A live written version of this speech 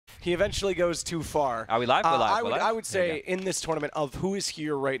He eventually goes too far. Are we live? We're live. I would say in this tournament of who is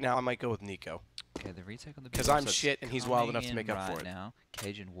here right now, I might go with NiKo. Okay, the retake on the because I'm shit and he's wild enough to make up for it. Now,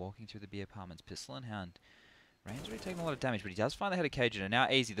 Cajun walking through the B apartments, pistol in hand. Rain's already taking a lot of damage, but he does find the head of Cajun. And now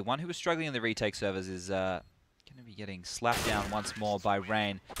aizy, the one who was struggling in the retake servers, is going to be getting slapped down once more by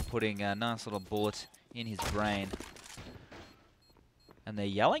Rain, putting a nice little bullet in his brain. And they're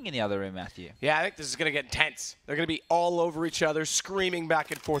yelling in the other room, Matthew. Yeah, I think this is going to get intense. They're going to be all over each other, screaming back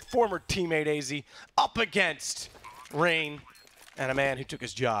and forth. Former teammate aizy up against Rain and a man who took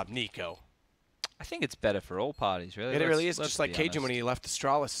his job, NiKo. I think it's better for all parties, really. It really is, just like Cajun when he left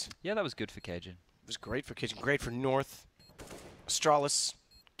Astralis. Yeah, that was good for Cajun. It was great for Cajun, great for North. Astralis,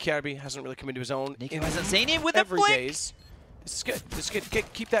 Kirby hasn't really come into his own. NiKo hasn't seen him with the flick. Days. This is good. This is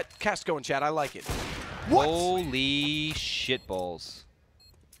good. Keep that cast going, Chad. I like it. What? Holy shitballs.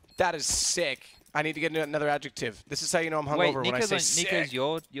 That is sick. I need to get another adjective. This is how you know I'm hungover when I say sick.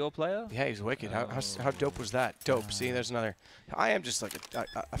 NiKo's your player? Yeah, he's wicked. How dope was that? Dope. See, there's another. I am just like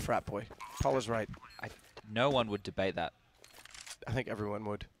a frat boy. Paul is right. No one would debate that. I think everyone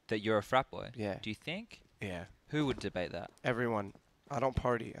would. That you're a frat boy? Yeah. Do you think? Yeah. Who would debate that? Everyone. I don't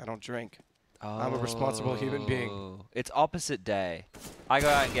party. I don't drink. Oh. I'm a responsible human being. It's opposite day. I go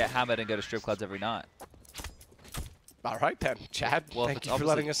out and get hammered and go to strip clubs every night. All right then, Chad. Well, thank you for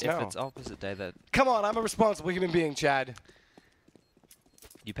letting us know. If it's opposite day, that come on, I'm a responsible human being, Chad.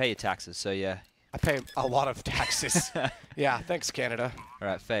 You pay your taxes, so yeah. I pay a lot of taxes. Yeah, thanks, Canada. All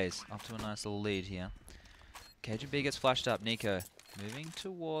right, FaZe, off to a nice little lead here. cajunb gets flashed up. NiKo moving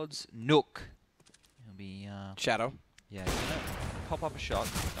towards Nook. He'll be Shadow. Yeah, he's gonna pop up a shot.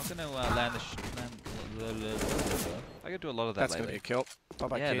 Not gonna land the. I gotta do a lot of that. That's gonna be a kill.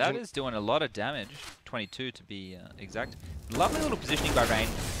 Yeah, that is doing a lot of damage. 22 to be exact. Lovely little positioning by Rain.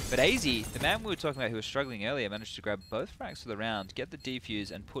 But aizy, the man we were talking about who was struggling earlier, managed to grab both frags for the round, get the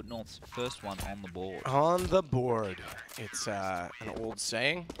defuse, and put North's first one on the board. On the board. It's an old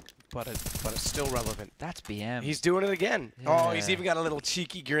saying, but it's still relevant. That's BM. He's doing it again. Yeah. Oh, he's even got a little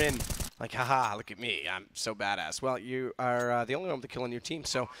cheeky grin. Like, haha, look at me. I'm so badass. Well, you are the only one with the kill on your team,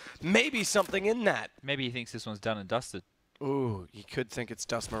 so maybe something in that. Maybe he thinks this one's done and dusted. Ooh, you could think it's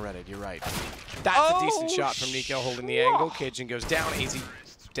dust Moretted. You're right. That's a decent shot from NiKo holding the angle. Cajun goes down. aizy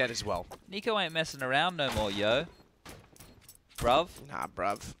dead as well. NiKo ain't messing around no more, yo. Bruv. Nah,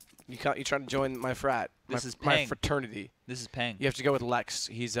 bruv. You trying to join my frat. This is my fraternity. This is Peng. You have to go with Lex.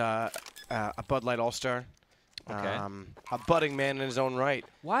 He's a Bud Light All-Star. Okay. A budding man in his own right.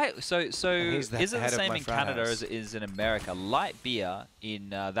 Why? So is it the same in Canada house. as it is in America? Light beer in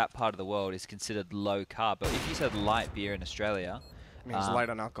that part of the world is considered low carb, but if you said light beer in Australia, it means light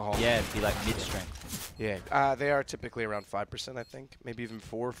on alcohol. Yeah, it'd be like mid-strength. Yeah, they are typically around 5%, I think, maybe even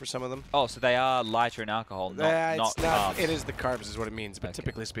 4 for some of them. Oh, so they are lighter in alcohol, not carbs. It is the carbs, is what it means, but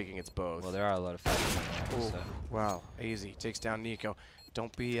typically speaking, it's both. Well, there are a lot of fats in there. So. Wow, aizy takes down NiKo.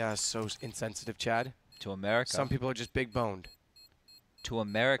 Don't be so insensitive, Chad. To America. Some people are just big boned. To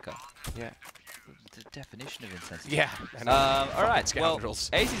America. Yeah. The definition of insensitive. Yeah. All right. Well,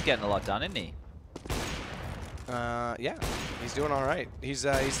 aizy's getting a lot done, isn't he? Yeah. He's doing all right. He's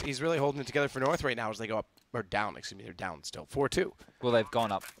really holding it together for North right now as they go up or down. Excuse me, they're down still. 4-2. Well, they've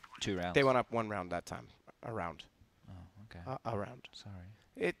gone up 2 rounds. They went up 1 round that time. A round. Oh, okay. A round.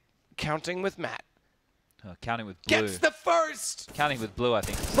 Sorry. Counting with Matt. Counting with blue. Gets the first! Counting with blue, I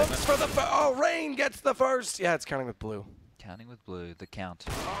think. Looks for the oh, Rain gets the first! Yeah, it's counting with blue. Counting with blue, the count.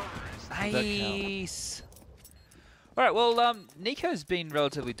 Nice! Alright, well, NiKo's been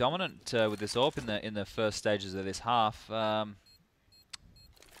relatively dominant with this AWP in the first stages of this half.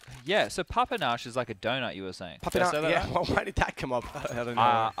 Yeah, so Papanache is like a donut, you were saying. Papanache, yeah. Well, why did that come up? I don't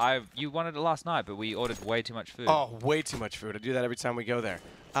know. You wanted it last night, but we ordered way too much food. Oh, way too much food. I do that every time we go there.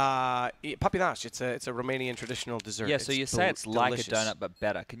 Papanache, it's a Romanian traditional dessert. Yeah, so you say it's like a donut but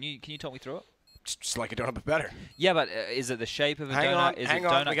better. Can you talk me through it? Just like a donut but better. Yeah, but is it the shape of a donut? Hang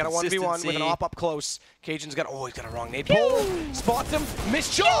on. We got a 1v1 with an AWP up close. Cajun's got he's got a wrong nade pull. Spots him.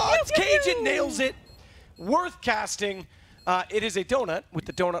 Missed shot. Cajun nails it. Worth casting. It is a donut with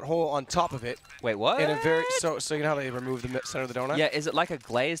the donut hole on top of it. Wait, what? In a very so you know how they remove the center of the donut? Yeah, is it like a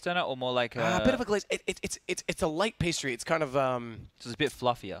glazed donut or more like a bit of a glaze? It's a light pastry. It's kind of so it's a bit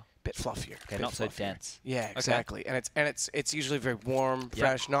fluffier. Bit fluffier. Okay, not so dense. Yeah, exactly. Okay. And it's usually very warm,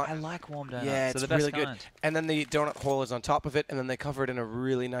 fresh. Not. I like warm donuts. Yeah, it's really good. Kind. And then the donut hole is on top of it, and then they cover it in a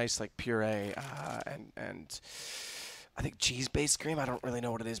really nice like puree and. I think cheese-based cream. I don't really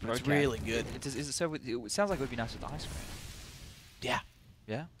know what it is, but it's really good. It sounds like it would be nice with ice cream. Yeah.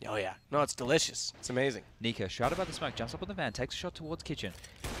 Yeah? Oh, yeah. No, it's delicious. It's amazing. NiKo, shrouded by the smoke, jumps up on the van, takes a shot towards kitchen.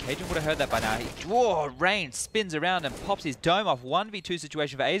 Cajun would have heard that by now. Whoa, Rain spins around and pops his dome off. 1v2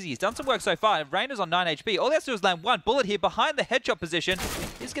 situation for aizy. He's done some work so far. Rain is on 9 HP. All he has to do is land one bullet here behind the headshot position.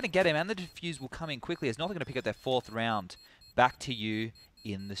 He's going to get him, and the defuse will come in quickly as North are going to pick up their 4th round. Back to you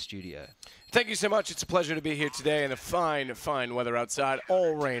in the studio. Thank you so much. It's a pleasure to be here today in the fine, fine weather outside.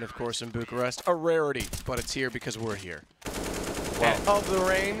 All rain, of course, in Bucharest. A rarity, but it's here because we're here. Well, and of the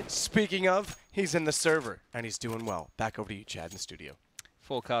rain, speaking of, he's in the server, and he's doing well. Back over to you, Chad, in the studio.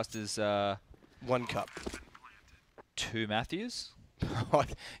 Forecast is 1 cup. 2 Matthews. I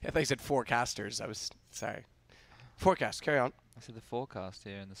thought you said forecasters. I was sorry. Forecast. Carry on. I said the forecast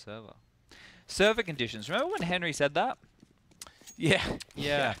here in the server. Server conditions. Remember when Henry said that? Yeah.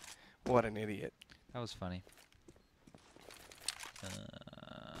 Yeah. What an idiot. That was funny.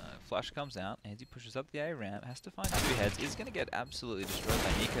 Flash comes out. Aizy pushes up the A ramp. Has to find 2 heads. Is going to get absolutely destroyed by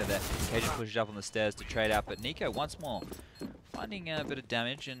NiKo there. Cajun pushes up on the stairs to trade out, but NiKo once more finding a bit of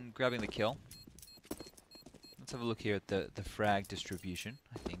damage and grabbing the kill. Let's have a look here at the frag distribution.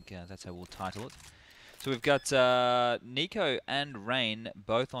 I think that's how we'll title it. So we've got NiKo and Rain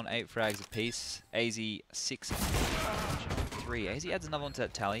both on 8 frags apiece. aizy 6 3. aizy adds another one to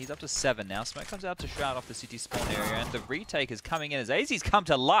that tally. He's up to 7 now. Smoke comes out to shroud off the city spawn area, and the retake is coming in as aizy's come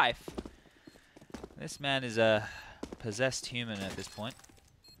to life. This man is a possessed human at this point.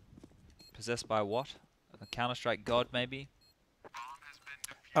 Possessed by what? A Counter-Strike god, maybe?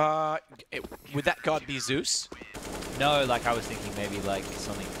 Would that god be Zeus? No, like I was thinking maybe like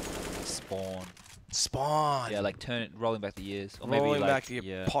something Spawn. Spawn. Yeah, like rolling back the years, or rolling maybe like back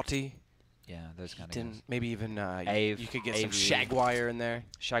the potty. Yeah, those kind of guys. Maybe even you could get some Ave. Shagwire in there.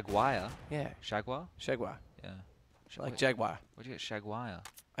 Shagwire? Yeah. Shagwire? Shagwire. Yeah. Like Jaguar. Where'd you get Shagwire?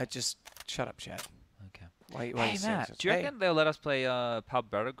 Shut up, Chad. Okay. Why hey, Matt, do you reckon they'll let us play pub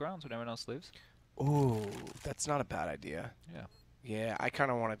battlegrounds when everyone else leaves? Ooh, that's not a bad idea. Yeah. Yeah, I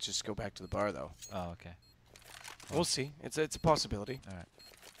kind of want to just go back to the bar, though. Oh, okay. We'll see. It's a possibility. All right.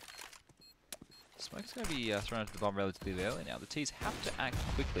 Smoke's going to be thrown into the bomb relatively early now. The T's have to act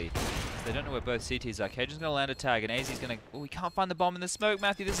quickly. They don't know where both CTs are. Cajun's going to land a tag, and aizy's going to... Oh, we can't find the bomb in the smoke,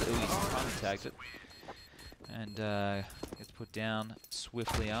 Matthew. This is... Oh, he's finally tagged it. And gets put down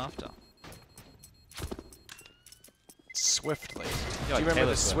swiftly after. Swiftly. Do you remember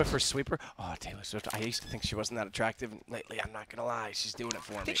the Swiffer Sweeper? Oh, Taylor Swift. I used to think she wasn't that attractive. And lately, I'm not going to lie. She's doing it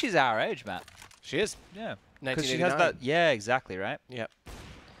for me. I think she's our age, Matt. She is? Yeah. 1989. She has that... Yeah, exactly, right? Yep.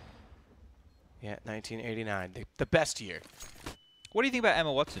 Yeah, 1989. The best year. What do you think about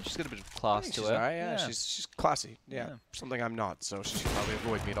Emma Watson? She's got a bit of class to her. Right, yeah. She's classy. Yeah. Something I'm not, so she should probably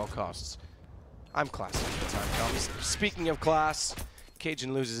avoid me at all costs. I'm classy when the time comes. Speaking of class,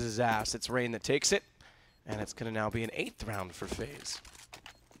 Cajun loses his ass. It's Rain that takes it, and it's going to now be an 8th round for FaZe.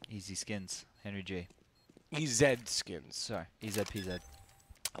 Easy skins, Henry G. EZ skins. Sorry, EZPZ.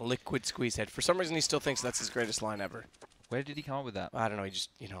 Liquid squeeze head. For some reason, he still thinks that's his greatest line ever. Where did he come up with that? I don't know. He just,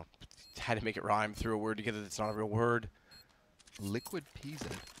 had to make it rhyme, threw a word together that's not a real word. Liquid PZ?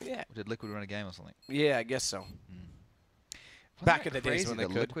 Yeah. Or did Liquid run a game or something? Yeah, I guess so. Back in the days when they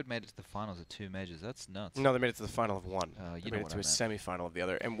could. Liquid made it to the finals of 2 majors. That's nuts. No, they made it to the final of 1. You they know made it what to I a meant. semi-final of the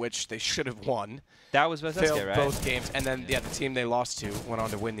other, in which they should have won. That was versus failed right? both games, and then the team they lost to went on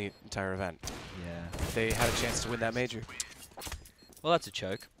to win the entire event. Yeah. They had a chance to win that major. Well, that's a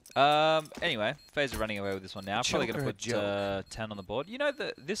choke. Anyway, FaZe are running away with this one now. Probably going to put 10 on the board. You know,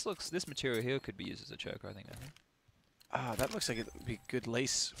 this material here could be used as a choker, I think. That looks like it'd be good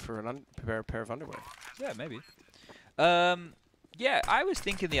lace for an pair of underwear. Yeah, maybe. Yeah, I was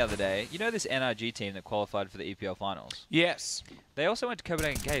thinking the other day, you know this NRG team that qualified for the EPL finals? Yes. They also went to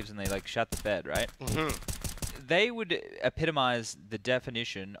Copenhagen Caves and they like shut the bed, right? Mm-hmm. They would epitomize the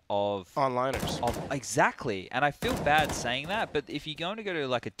definition of... Onliners. Exactly. And I feel bad saying that, but if you're going to go to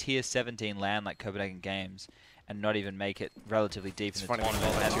like a tier 17 LAN like Copenhagen Games and not even make it relatively deep in the tournament...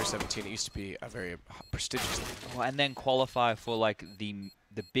 It's tier 17, it used to be a very prestigious league. And then qualify for like the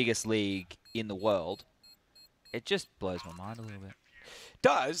biggest league in the world... It just blows my mind a little bit.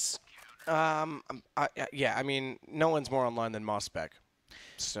 Does. Yeah, I mean, no one's more online than Mossbeck.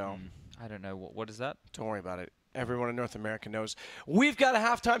 So. I don't know. What is that? Don't worry about it. Everyone in North America knows. We've got a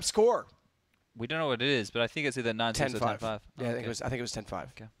halftime score. We don't know what it is, but I think it's either 9-6 or 10-5. Yeah, okay. I think it was 10-5.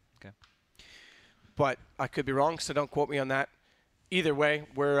 Okay. But I could be wrong, so don't quote me on that. Either way,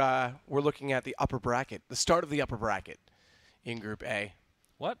 we're looking at the upper bracket, the start of the upper bracket in Group A.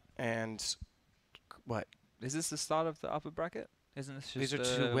 What? And what? Is this the start of the upper bracket? Isn't this just These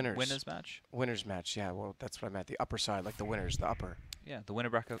are 2 winners. Winners match? Winners match, yeah. Well, that's what I meant. The upper side, like the winners, the upper. Yeah, the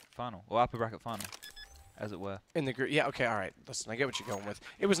winner bracket final, or upper bracket final. as it were. In the group. Yeah, okay, all right. Listen, I get what you're going with.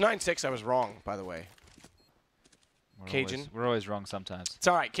 It was 9-6. I was wrong, by the way. Cajun. We're always wrong sometimes. It's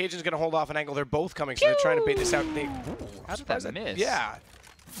all right. Cajun's going to hold off an angle. They're both coming, so they're trying to bait this out. How did that miss? Yeah.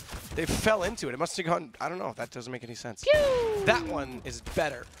 They fell into it. It must have gone, I don't know. That doesn't make any sense. That one is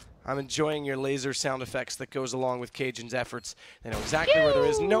better. I'm enjoying your laser sound effects that goes along with Cajun's efforts. They know exactly where there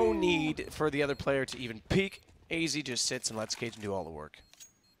is no need for the other player to even peek. aizy just sits and lets Cajun do all the work.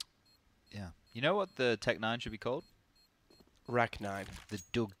 Yeah. You know what the Tech 9 should be called? Rec 9. The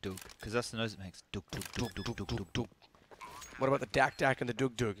Dug Dug, because that's the noise it makes. Dug Dug Dug Dug Dug Dug Dug. What about the Dak Dak and the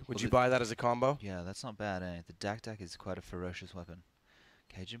Dug Dug? Would you buy that as a combo? Yeah, that's not bad, eh? The Dak Dak is quite a ferocious weapon.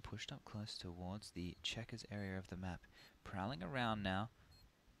 Cajun pushed up close towards the checkers area of the map, prowling around now,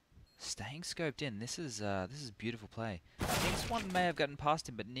 staying scoped in. This is beautiful play. I think this one may have gotten past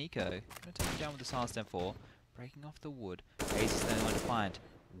him, but NiKo gonna take him down with the Silence M4, breaking off the wood. Ace is the only one to find.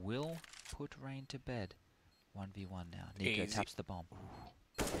 Will put Rain to bed. 1v1 now. NiKo taps the bomb.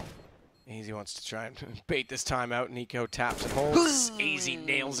 aizy wants to try and bait this time out. NiKo taps and holds. aizy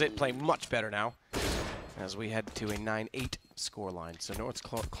nails it. Playing much better now as we head to a 9-8 scoreline. So North's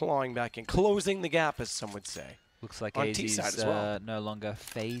clawing back in, closing the gap, as some would say. Looks like on aizy's T-side as well. No longer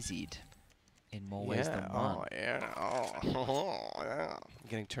phased in more ways than one. Oh, yeah. Oh, yeah. I'm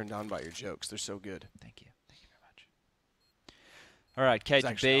getting turned on by your jokes. They're so good. Thank you. Thank you very much. All right,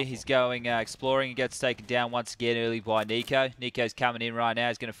 cajunb, he's going exploring and gets taken down once again early by NiKo. NiKo's coming in right now.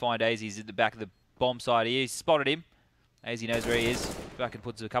 He's going to find aizy. He's at the back of the bomb side here. He's spotted him. aizy knows where he is. Back and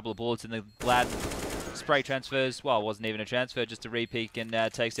puts a couple of bullets in the lad. Spray transfers. Well, it wasn't even a transfer, just a re-peek and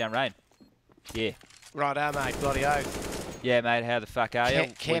takes down Rain. Yeah. Right, mate. Bloody oath. Yeah, mate. How the fuck are you?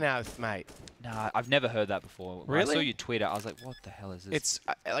 Ken oath, mate. Nah, I've never heard that before. When really? I saw you tweet it, I was like, what the hell is this? It's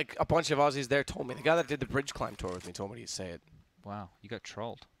like a bunch of Aussies there told me. The guy that did the bridge climb tour with me told me to say it. Wow, you got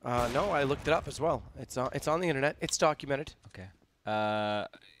trolled. No, I looked it up as well. It's on the internet. It's documented. Okay.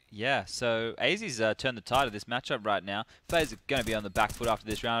 Yeah, so aizy's turned the tide of this matchup right now. FaZe are going to be on the back foot after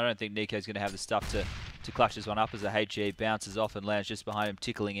this round. I don't think NiKo's going to have the stuff to clutch this one up as the HE bounces off and lands just behind him,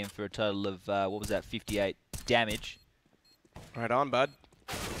 tickling him for a total of, what was that, 58 damage. Right on, bud.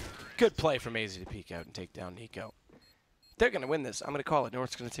 Good play from aizy to peek out and take down NiKo. They're going to win this. I'm going to call it.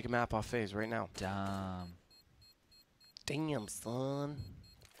 North's going to take a map off FaZe right now. Damn, son.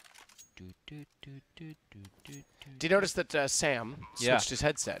 Do you notice that Sam switched his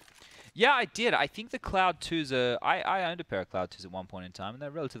headset? Yeah, I did. I think the Cloud 2s are... I owned a pair of Cloud 2s at one point in time, and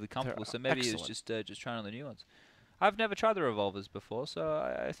they're relatively comfortable, so maybe it's just trying on the new ones. I've never tried the Revolvers before, so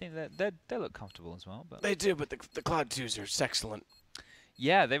I think that they look comfortable as well. But they do, but the Cloud 2s are excellent.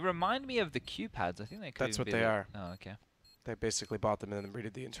 Yeah, they remind me of the Q pads. I think they could That's what they are. Oh, okay. They basically bought them and then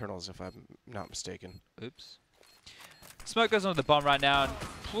redid the internals, if I'm not mistaken. Oops. Smoke goes onto the bomb right now, and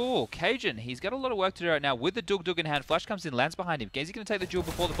ooh, Cajun, he's got a lot of work to do right now with the Dug Dug in hand. Flash comes in, lands behind him. Is he going to take the duel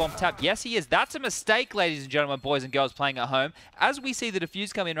before the bomb tap? Yes, he is. That's a mistake, ladies and gentlemen, boys and girls playing at home. As we see the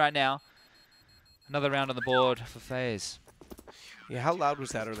defuse come in right now, another round on the board for FaZe. Yeah, how loud was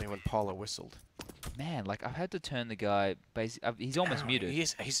that earlier when Paula whistled? Man, like, I've had to turn the guy, he's almost muted.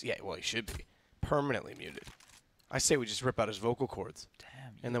 Yeah, well, he should be. Permanently muted. I say we just rip out his vocal cords.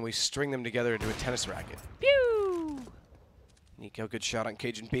 Damn. And then we string them together into a tennis racket. Pew! NiKo, good shot on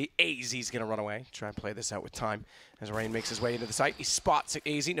cajunb. aizy's going to run away. Try and play this out with time. As Rain makes his way into the site, he spots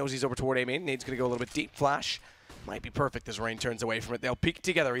aizy, knows he's over toward A main. Nade's going to go a little bit deep. Flash might be perfect as Rain turns away from it. They'll peek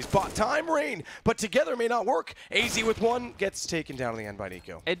together. He's bought time, Rain, but together may not work. aizy with one gets taken down in the end by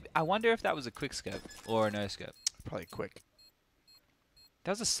NiKo. I wonder if that was a quick scope or a no scope. Probably quick.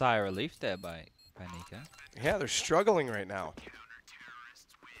 That was a sigh of relief there by NiKo. Yeah, they're struggling right now.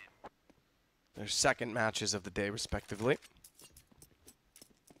 Their second matches of the day, respectively.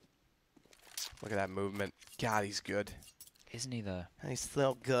 Look at that movement. God, he's good. Isn't he, though? He's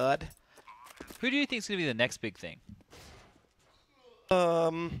so good. Who do you think is going to be the next big thing?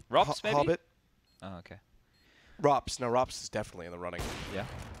 Rops, maybe? Hobbit. Oh, okay. Rops. No, Rops is definitely in the running. Yeah.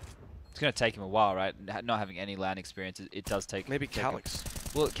 It's going to take him a while, right? Not having any LAN experience, it does take... Maybe Calyx.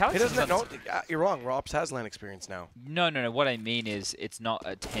 Well, Calyx no, you're wrong. Rops has LAN experience now. No. What I mean is, it's not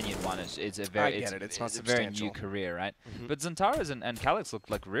a tenured one. It's a very... I get it. It's not a very new career, right? But Xantaras and Calyx look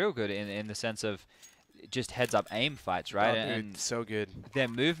like real good in the sense of just heads-up aim fights, right? Oh, dude, so good. Their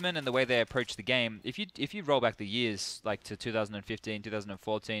movement and the way they approach the game. If you roll back the years, like to 2015,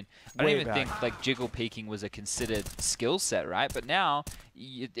 2014, I don't even think like jiggle peeking was a considered skill set, right? But now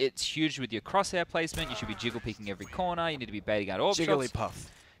it's huge with your crosshair placement. You should be jiggle peeking every corner. You need to be baiting out orb shots. Jigglypuff.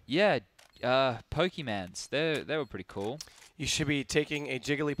 Yeah, Pokemans. They were pretty cool. You should be taking a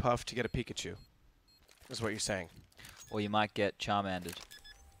Jigglypuff to get a Pikachu. Is what you're saying. Or you might get Charmandered.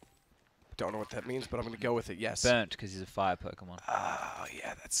 Don't know what that means, but I'm going to go with it, yes. Burnt, because he's a fire Pokemon. Oh,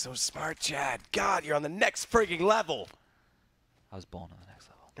 yeah, that's so smart, Chad. God, you're on the next frigging level. I was born on the next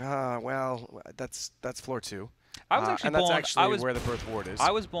level. Well, that's floor 2. I was actually and born... that's actually where the birth ward is.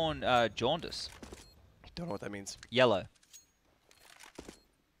 I was born jaundice. Don't know what that means. Yellow.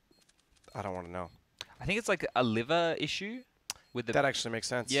 I don't want to know. I think it's like a liver issue. With the that actually makes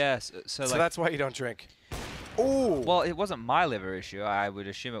sense. Yes. So like, that's why you don't drink. Oh. Well, it wasn't my liver issue. I would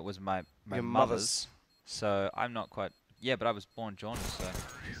assume it was my mother's. So I'm not quite... Yeah, but I was born jaundice, so...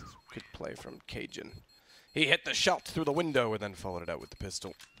 Good play from Cajun. He hit the shot through the window and then followed it out with the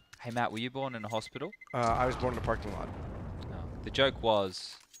pistol. Hey, Matt, were you born in a hospital? I was born in a parking lot. No. The joke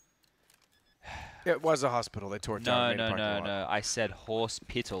was... It was a hospital. They tore it down. No. I said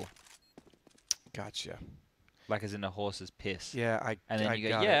hospital. Gotcha. Like as in a horse's piss. Yeah, And then you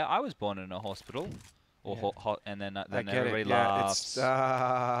go, yeah, I was born in a hospital. Or and then everybody laughs. It's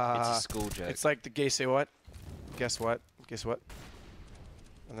a school joke. It's like the gay say what? Guess what? Guess what?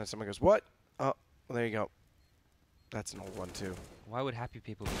 And then someone goes, what? Oh, well, there you go. That's an old one, too. Why would happy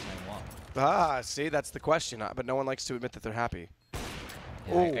people be saying what? See, that's the question. But no one likes to admit that they're happy.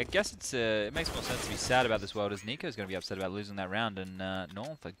 Yeah, I guess it makes more sense to be sad about this world as NiKo's going to be upset about losing that round and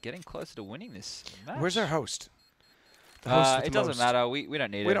North are getting closer to winning this match. Where's our host? It doesn't matter. We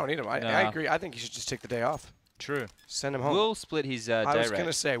don't need him. We don't need him. I agree. I think he should just take the day off. True. Send him home. We'll split his day rate. I was going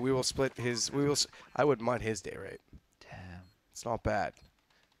to say, we will split his... I wouldn't mind his day rate. Damn. It's not bad.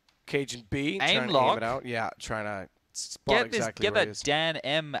 cajunb, aim trying to aim it out. Yeah, trying to spot exactly get where that Dan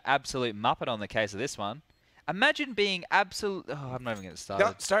M absolute muppet on the case of this one. Imagine being absolute... Oh, I'm not even going to start.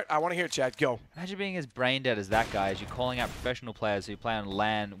 No, start. I want to hear it, Chad. Go. Imagine being as brain dead as that guy as you're calling out professional players who play on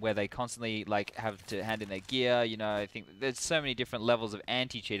LAN where they constantly like have to hand in their gear. You know, I think there's so many different levels of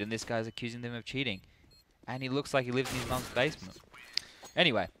anti-cheat, and this guy's accusing them of cheating. And he looks like he lives in his mum's basement.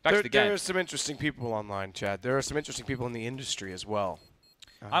 Anyway, back to the game. There are some interesting people online, Chad. There are some interesting people in the industry as well.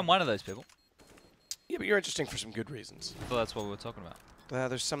 I'm one of those people. Yeah, but you're interesting for some good reasons. Well, that's what we were talking about.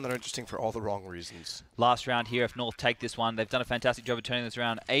 There's some that are interesting for all the wrong reasons. Last round here, if North take this one, they've done a fantastic job of turning this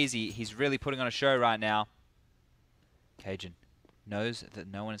around. aizy, he's really putting on a show right now. Cajun knows that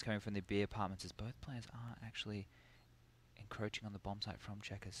no one is coming from the B apartments as both players are actually encroaching on the bomb site from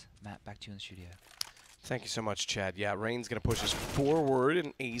Checkers. Matt, back to you in the studio. Thank you so much, Chad. Yeah, Rain's going to push us forward,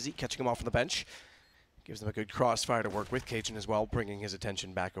 and aizy catching him off on the bench. Gives them a good crossfire to work with. Cajun as well, bringing his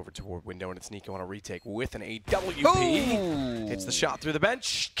attention back over toward window, and it's NiKo on a retake with an AWP. Ooh. Hits the shot through the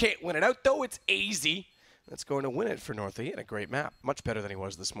bench. Can't win it out, though. It's aizy. That's going to win it for North. He had a great map. Much better than he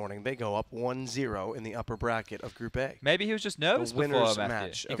was this morning. They go up 1-0 in the upper bracket of Group A. Maybe he was just nervous before,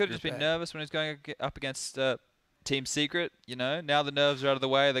 Matthew. He could have just been A. nervous when he was going up against Team Secret. You know, now the nerves are out of the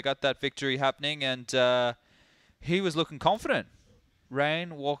way. They got that victory happening, and he was looking confident.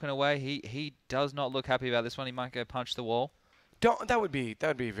 Rain walking away. He does not look happy about this one. He might go punch the wall. That would be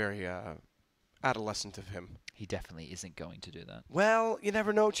very adolescent of him. He definitely isn't going to do that. Well, you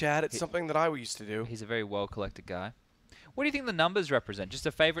never know, Chad. It's something that I used to do. He's a very well-collected guy. What do you think the numbers represent? Just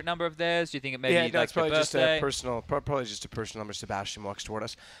a favorite number of theirs? Do you think it maybe no, like it's probably just a personal, probably just a personal number. Sebastian walks toward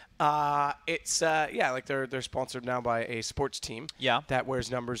us. It's like they're sponsored now by a sports team. Yeah. That wears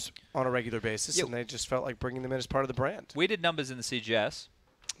numbers on a regular basis, and they just felt like bringing them in as part of the brand. We did numbers in the CGS.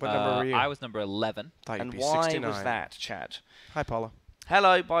 What number were you? I was number 11. And why 69. was that, Chad? Hi, Paula.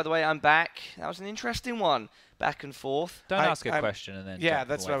 Hello, by the way, I'm back. That was an interesting one. Back and forth. Don't ask a question and then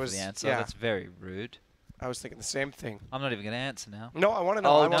that's what I was. The answer. Yeah. That's very rude. I was thinking the same thing. I'm not even going to answer now. No, I want to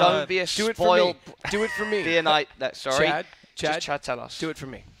know. Oh, don't be a spoiled. Do it for me. Be a night. Sorry. Chad, Just Chad, tell us. Do it for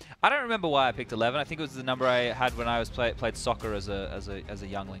me. I don't remember why I picked 11. I think it was the number I had when I was played soccer as a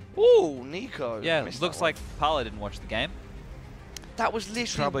youngling. Ooh, NiKo. Yeah, looks like Paula didn't watch the game. That was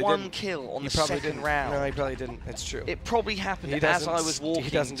literally one kill on the second round. No, he probably didn't. It's true. It probably happened as I was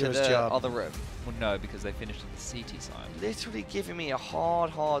walking to the other room. Well, no, because they finished on the CT side. Literally giving me a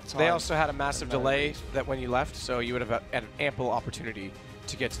hard time. They also had a massive delay that when you left, so you would have had an ample opportunity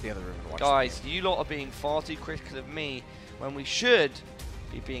to get to the other room and watch. Guys, you lot are being far too critical of me when we should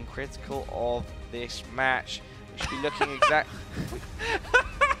be being critical of this match. We should be looking exactly.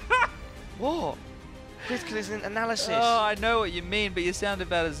 What? Critical is an analysis. Oh, I know what you mean, but you sound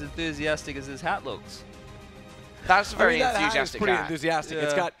about as enthusiastic as his hat looks. That's a very enthusiastic hat. It's pretty hat. enthusiastic.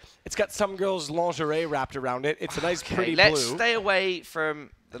 Yeah. It's got some girl's lingerie wrapped around it. It's a nice, pretty blue. Let's stay away from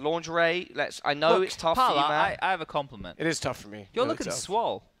the lingerie. I know it's tough Paula, for you, man. I have a compliment. It is tough for me. You're looking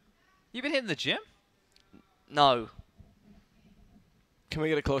swole. You been hitting the gym? No. Can we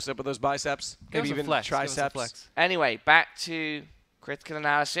get a close-up of those biceps? Maybe even flex. Anyway, back to critical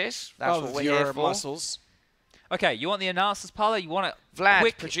analysis. That's what we're here for. Muscles. Okay, you want the analysis, Paula? You want it Vlad,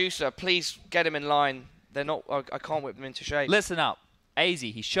 quick? producer, please get him in line. They're not. I can't whip them into shape. Listen up.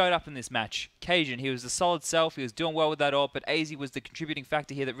 aizy, he showed up in this match. Cajun, he was the solid self. He was doing well with that AWP, but aizy was the contributing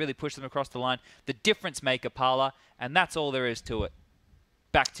factor here that really pushed them across the line. The difference maker, Paula, and that's all there is to it.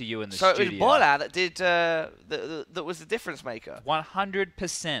 Back to you in the studio. So it was Bola that did that was the difference maker.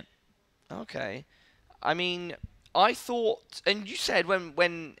 100%. Okay. I mean, I thought, and you said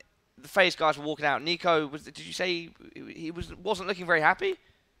when the FaZe guys were walking out, NiKo was. Did you say he wasn't looking very happy?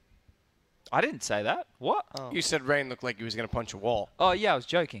 I didn't say that. What? Oh. You said Rain looked like he was going to punch a wall. Oh, yeah, I was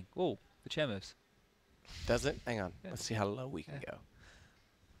joking. Oh, the chair moves. Does it? Hang on. Let's see how low we can go.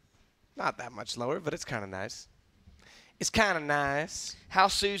 Not that much lower, but it's kind of nice. It's kind of nice.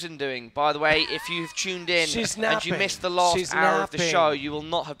 How's Susan doing? By the way, if you've tuned in and you missed the last hour of the show, you will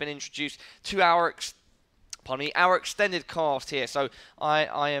not have been introduced to our extended cast here. So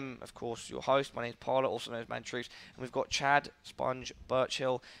I am, of course, your host. My name is Paula, also known as Mantruse. And we've got Chad, Sponge,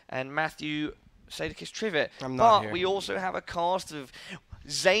 Birchill, and Matthew Sadakis Trivet. But we also have a cast of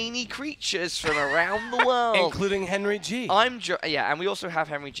zany creatures from around the world. Including Henry G. And we also have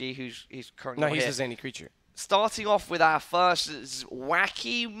Henry G, he's currently No, he's here. a zany creature. Starting off with our first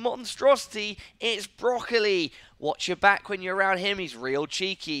wacky monstrosity, it's Broccoli. Watch your back when you're around him, he's real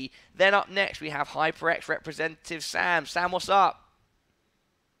cheeky. Then up next we have HyperX representative Sam. Sam, what's up?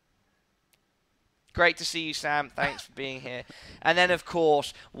 Great to see you, Sam. Thanks for being here. And then, of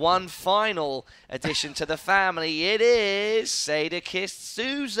course, one final addition to the family. It is Sadakist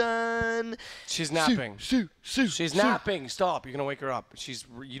Susan. She's napping. She's napping. Stop. You're going to wake her up.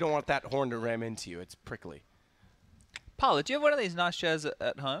 You don't want that horn to ram into you. It's prickly. Paula, do you have one of these nice chairs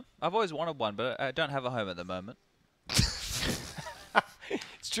at home? I've always wanted one, but I don't have a home at the moment.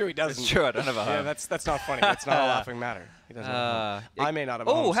 It's true, he doesn't. It's true, I don't have a home. Yeah, that's not funny. That's not a laughing matter. He doesn't have a home. I may not have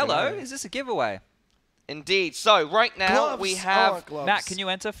a home. Oh, hello. Is this a giveaway? Indeed. So right now we have Matt. Can you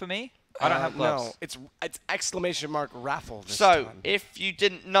enter for me? I don't have gloves. No, it's exclamation mark raffle. This so time. if you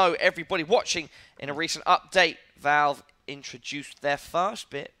didn't know, everybody watching, in a recent update, Valve introduced their first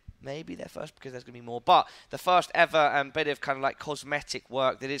bit. Maybe their first, because there's going to be more, but the first ever bit of kind of like cosmetic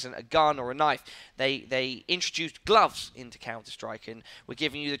work that isn't a gun or a knife. They introduced gloves into Counter-Strike, and we're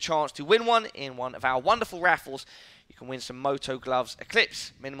giving you the chance to win one in one of our wonderful raffles. You can win some Moto gloves,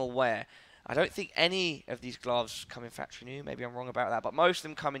 Eclipse, minimal wear. I don't think any of these gloves come in factory new. Maybe I'm wrong about that, but most of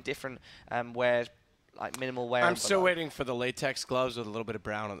them come in different wears, like minimal wear. I'm still waiting for the latex gloves with a little bit of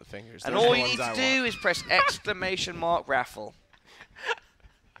brown on the fingers. And all you need to do is press exclamation mark raffle.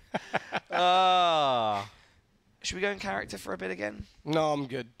 Should we go in character for a bit again? No, I'm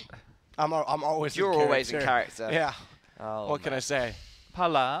good. I'm always. You're always in character. Yeah. Oh, what can I say?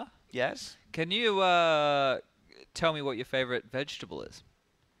 Paula. Yes. Can you tell me what your favorite vegetable is?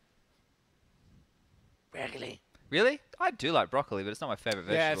 Broccoli. Really? I do like broccoli, but it's not my favorite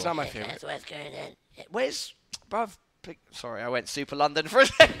vegetable. Yeah, it's not my favorite. That's what's going on. Where's, bruv? Sorry, I went super London for a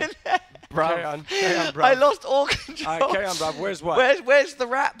second. Carry on, bruv. I lost all control. Carry on, bruv. Where's what? Where's the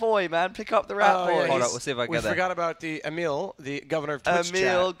rat boy, man? Pick up the rat boy. Yeah, hold on, we'll see if I get that. We forgot about the Emil, the governor of Twitch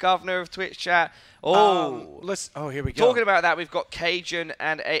chat. Governor of Twitch chat. Oh, here we go. Talking about that, we've got Cajun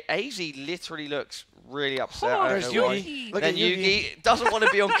and aizy. Literally looks really upset. Oh, there's Yugi. Look at Yugi. Doesn't want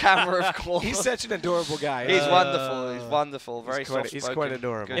to be on camera, of course. He's such an adorable guy. He's wonderful. He's wonderful. Very soft-spoken. He's quite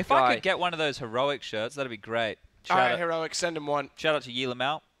adorable. If I could get one of those heroic shirts, that'd be great. All right, heroic, send him one. Shout out to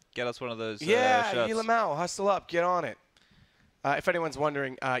Yilamau. Get us one of those shirts. Yilamau, hustle up, get on it. If anyone's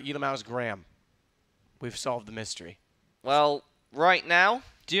wondering, Yilamau's Graham. We've solved the mystery. Well, right now.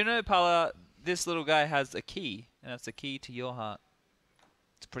 Do you know, Paula, this little guy has a key, and that's the key to your heart.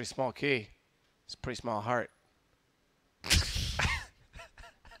 It's a pretty small key. It's a pretty small heart.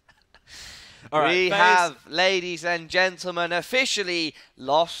 All right, we have, ladies and gentlemen, officially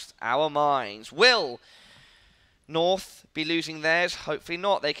lost our minds. Will North be losing theirs? Hopefully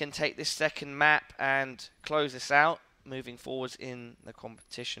not. They can take this second map and close this out, moving forwards in the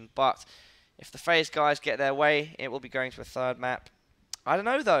competition. But if the FaZe guys get their way, it will be going to a third map. I don't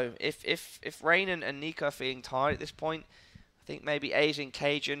know, though. If Rain and NiKo are feeling tired at this point, I think maybe aizy and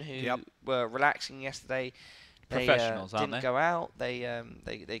Cajun, who were relaxing yesterday, professionals, didn't go out.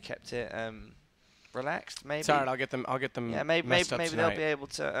 They kept it relaxed. Maybe. It's all right. I'll get them. Yeah, maybe they'll be able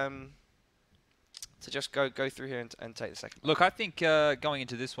to just go through here and take the second. Look, I think going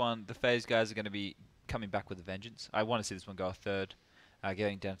into this one, the FaZe guys are going to be coming back with a vengeance. I want to see this one go a third,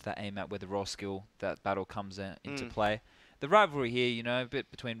 getting down to that aim map where the raw skill, that battle comes into play. The rivalry here, you know, a bit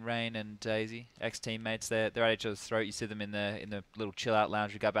between Rain and aizy, ex-teammates. They're at each other's throat. You see them in the little chill out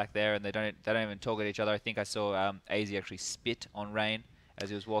lounge. We go back there, and they don't even talk at each other. I think I saw aizy actually spit on Rain as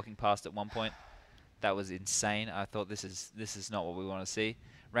he was walking past at one point. That was insane. I thought this is not what we want to see.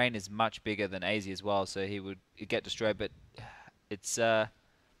 Rain is much bigger than aizy as well, so he would get destroyed. But it's all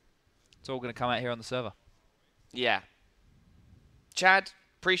going to come out here on the server. Yeah. Chad,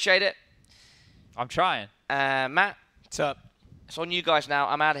 appreciate it. I'm trying. Matt, What's up? it's on you guys now.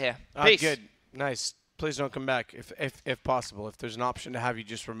 I'm out of here. Peace. Good. Nice. Please don't come back if possible. If there's an option to have you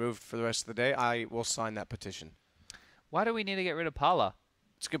just removed for the rest of the day, I will sign that petition. Why do we need to get rid of Parla?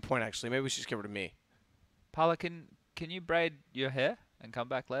 It's a good point, actually. Maybe we should just get rid of me. Parla, can you braid your hair and come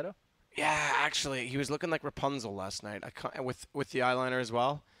back later? Yeah, actually, he was looking like Rapunzel last night. With the eyeliner as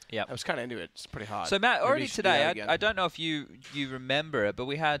well. Yeah, I was kind of into it. It's pretty hot. So Matt, Maybe already you should do today, that again. I don't know if you remember it, but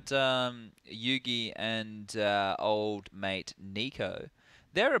we had Yugi and old mate NiKo.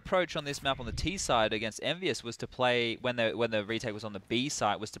 Their approach on this map on the T side against Envious was to play, when the retake was on the B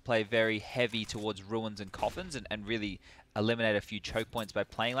side, was to play very heavy towards ruins and coffins and really eliminate a few choke points by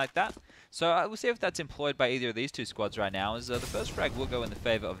playing like that. So we'll see if that's employed by either of these two squads right now, as the first frag will go in the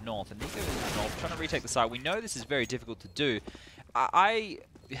favor of North. And NiKo is North trying to retake the side. We know this is very difficult to do.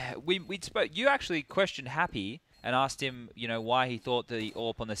 You actually questioned Happy and asked him, why he thought the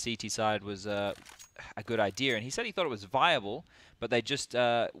AWP on the CT side was a good idea, and he said he thought it was viable, but they just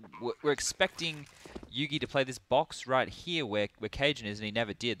were expecting Yugi to play this box right here where Cajun is, and he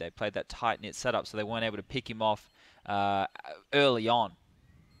never did. They played that tight-knit setup, so they weren't able to pick him off early on.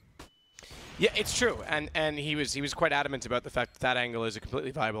 Yeah, it's true, and he was quite adamant about the fact that angle is completely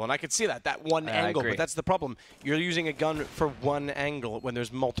viable, and I could see that one angle. But that's the problem. You're using a gun for one angle when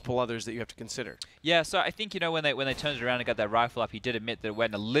there's multiple others that you have to consider. Yeah, so I think when they turned it around and got that rifle up, he did admit that it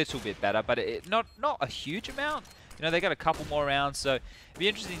went a little bit better, but not a huge amount. They got a couple more rounds, so it'd be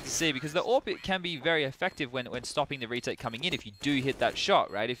interesting to see, because the AWP can be very effective when stopping the retake coming in if you do hit that shot,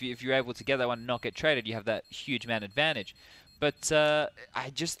 right? If you're able to get that one and not get traded, you have that huge man advantage. But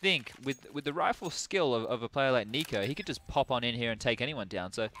I just think with the rifle skill of a player like NiKo, he could just pop on in here and take anyone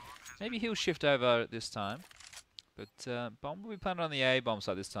down. So maybe he'll shift over this time. But Bomb will be planted on the A bomb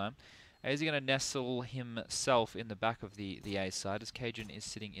side this time. Is he going to nestle himself in the back of the A side, as Cajun is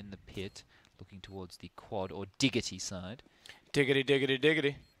sitting in the pit, looking towards the quad or diggity side. Diggity, diggity,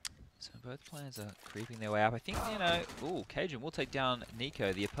 diggity. So both players are creeping their way up. I think, ooh, Cajun will take down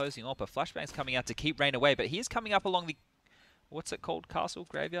NiKo, the opposing AWP. Flashbang's coming out to keep Rain away, but he is coming up along the, what's it called, castle,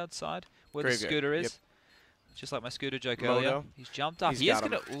 graveyard side, where the scooter is. Yep. Just like my scooter joke earlier. He's jumped up. He is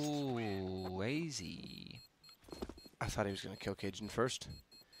going to, ooh, aizy. I thought he was going to kill Cajun first.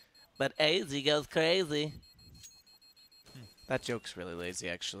 But aizy goes crazy. That joke's really lazy,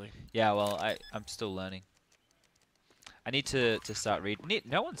 actually. Yeah, well, I'm still learning. I need to start reading.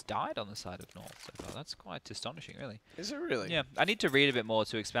 No one's died on the side of North so far. That's quite astonishing, really. Is it really? Yeah, I need to read a bit more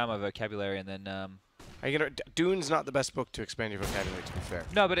to expand my vocabulary, and then... Are you gonna? Dune's not the best book to expand your vocabulary, to be fair.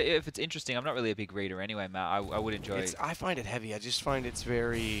 No, but if it's interesting, I'm not really a big reader anyway, Matt. I would enjoy it. I find it heavy. I just find it's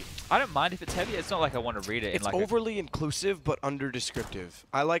very... I don't mind if it's heavy. It's not like I want to read it. It's like overly inclusive, but under-descriptive.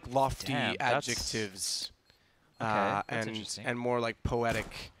 I like lofty adjectives. Okay, that's interesting. And more like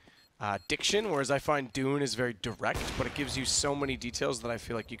poetic diction, whereas I find Dune is very direct, but it gives you so many details that I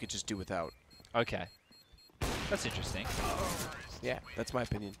feel like you could just do without. Okay. That's interesting. Yeah, that's my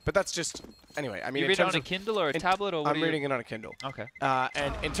opinion. But that's just... Anyway, I mean... You read it on a Kindle or a tablet? Or what I'm reading it on a Kindle. Okay.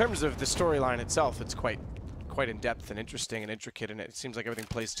 And in terms of the storyline itself, it's quite in-depth and interesting and intricate, and it seems like everything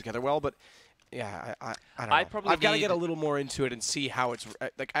plays together well, but... Yeah, I don't know. I've got to get a little more into it and see how it's...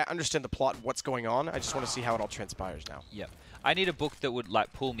 Like, I understand the plot, what's going on. I just want to see how it all transpires now. Yeah. I need a book that would,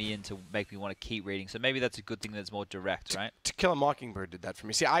 like, pull me in to make me want to keep reading. So maybe that's a good thing that's more direct, right? To Kill a Mockingbird did that for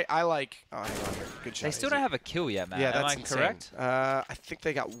me. See, I like... Oh, hang on here. Good shot. They still don't have a kill yet, man. Yeah, that's Am I correct? I think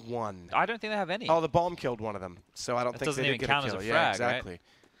they got one. I don't think they have any. Oh, the bomb killed one of them. So I don't think they did get a kill. Doesn't even count as a frag, yeah, exactly. Right?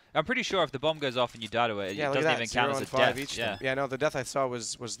 I'm pretty sure if the bomb goes off and you die to it, yeah, it doesn't even count as a death. Each yeah, no, the death I saw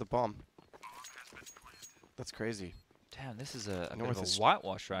was the bomb. That's crazy. Damn, this is a bit of a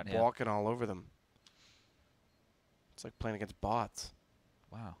whitewash right here. Walking all over them. It's like playing against bots.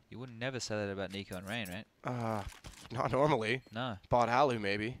 Wow, you would never say that about NiKo and Rain, right? Not normally. No. Bot Halu,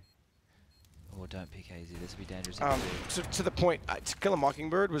 maybe. Oh, don't pick aizy. This would be dangerous. So to the point, To Kill a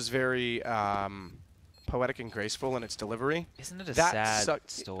Mockingbird was very poetic and graceful in its delivery. Isn't it a sad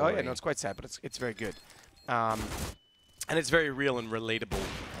story? Oh yeah, no, it's quite sad, but it's very good. And it's very real and relatable.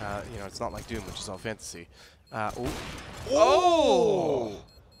 It's not like Doom, which is all fantasy. Oh!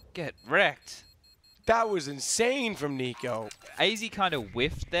 Get wrecked. That was insane from NiKo. aizy kind of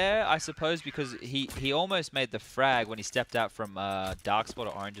whiffed there, I suppose, because he almost made the frag when he stepped out from Dark Spot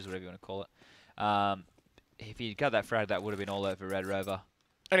or Oranges, whatever you want to call it. If he got that frag, that would have been all over Red Rover.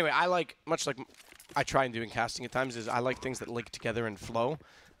 Anyway, I like, much like I try and do in casting at times, is I like things that link together and flow.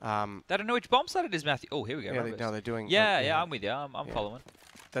 They don't know which bomb site it is, Matthew. Oh, here we go. Yeah, no, they're doing. Yeah, I'm with you. I'm following.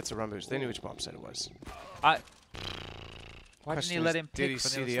 That's a run boost. They knew which bomb site it was. Why didn't he let him pick? Did he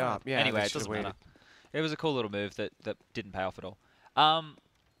see the op? Yeah. Anyway, it doesn't matter. It was a cool little move that didn't pay off at all.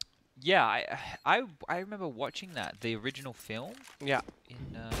 Yeah, I remember watching the original film. Yeah. In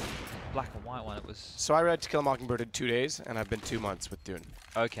black and white one, it was. So I read To Kill a Mockingbird in 2 days, and I've been 2 months with Dune.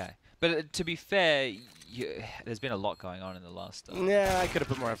 Okay, but to be fair, there's been a lot going on in the last. Yeah, I could have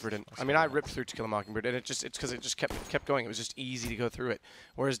put more effort in. I mean, I ripped through To Kill a Mockingbird, and it's because it just kept going. It was just easy to go through it.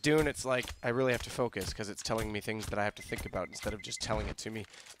 Whereas Dune, it's like I really have to focus because it's telling me things that I have to think about instead of just telling it to me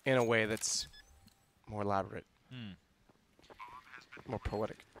in a way that's more elaborate, more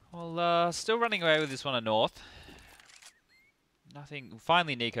poetic. Well, still running away with this one at North. Nothing.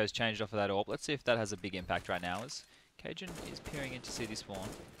 Finally, NiKo's changed off of that AWP. Let's see if that has a big impact right now. As Cajun is peering in to see this spawn.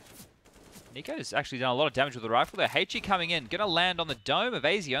 NiKo's actually done a lot of damage with the rifle there. HE coming in, going to land on the dome of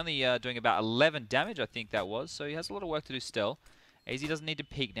aizy, only doing about 11 damage, I think that was. So he has a lot of work to do still. aizy doesn't need to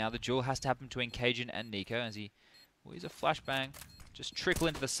peek now. The duel has to happen between Cajun and NiKo as he will use a flashbang. Just trickle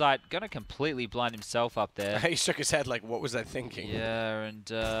into the site. Going to completely blind himself up there. He shook his head like, what was I thinking? Yeah,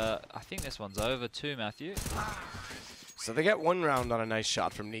 and I think this one's over too, Matthew. So they get 1 round on a nice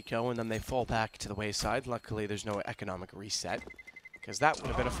shot from NiKo, and then they fall back to the wayside. Luckily, there's no economic reset, because that would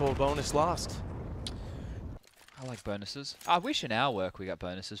have been a full bonus lost. I like bonuses. I wish in our work we got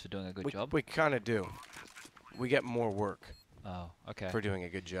bonuses for doing a good job. We kind of do. We get more work. Oh, okay. For doing a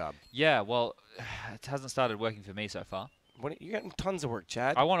good job. Yeah, well, it hasn't started working for me so far. You're getting tons of work,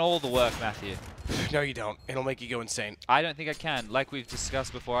 Chad. I want all the work, Matthew. No, you don't. It'll make you go insane. I don't think I can. Like we've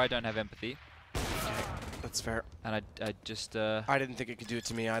discussed before, I don't have empathy. That's fair. And I just... I didn't think it could do it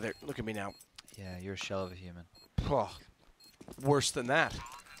to me either. Look at me now. Yeah, you're a shell of a human. Oh, worse than that.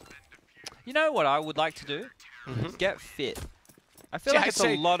 You know what I would like to do? Get fit. I feel like it's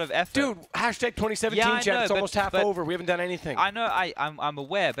a lot of effort. Dude, hashtag 2017, Chad. It's almost half over. We haven't done anything. I know, I'm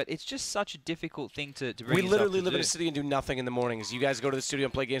aware, but it's just such a difficult thing to bring We literally live in a city and do nothing in the mornings. You guys go to the studio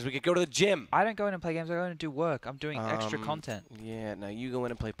and play games. We could go to the gym. I don't go in and play games. I go in and do work. I'm doing extra content. Yeah, now you go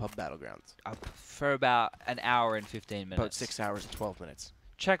in and play Pub Battlegrounds. For about an hour and 15 minutes. About 6 hours and 12 minutes.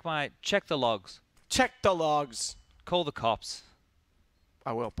 Check the logs. Check the logs. Call the cops.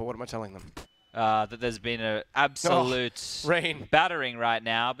 I will, but what am I telling them? That there's been an absolute rain battering right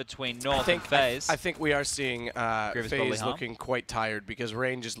now between North and FaZe. I think we are seeing FaZe looking quite tired because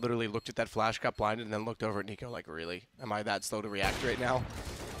Rain just literally looked at that flash, got blinded, and then looked over at NiKo like, really? Am I that slow to react right now?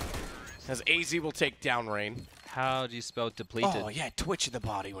 As aizy will take down Rain. How do you spell depleted? Oh, yeah, twitch in the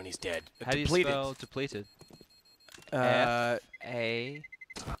body when he's dead. How do you spell depleted? F-A-Z-E.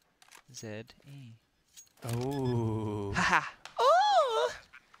 Oh. Haha. Oh!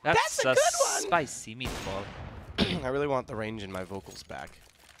 That's a good one! Spicy meatball. I really want the range in my vocals back.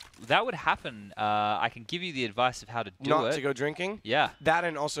 That would happen. I can give you the advice of how to do it. Not to go drinking? Yeah. That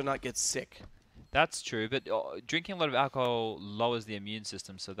and also not get sick. That's true, but drinking a lot of alcohol lowers the immune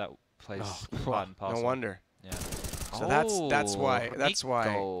system, so that plays part and parcel. No wonder. Yeah. So that's why.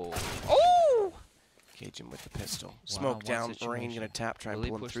 Oh! Cajun with the pistol. Smoke down. Rain gonna tap. Try and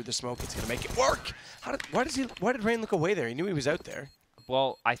pull him through the smoke. It's gonna make it work. Why did Rain look away there? He knew he was out there.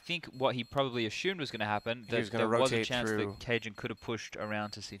 Well, I think what he probably assumed was going to happen, that there was a chance that Cajun could have pushed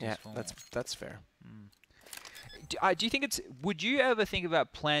around to see this spawn. That's fair. Do you think would you ever think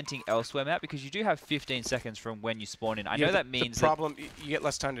about planting elsewhere, Matt? Because you do have 15 seconds from when you spawn in. I know that means the problem, you get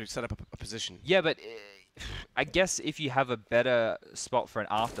less time to set up a position. Yeah, but I guess if you have a better spot for an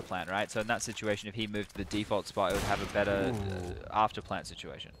after plant, right? So in that situation, if he moved to the default spot, it would have a better after plant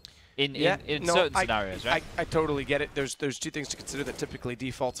situation. In certain scenarios, right? I totally get it. There's 2 things to consider. That typically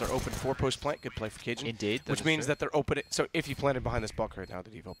defaults are open for post plant. Good play for Cajun. Indeed. Which means that they're open. So if you planted behind this block right now, the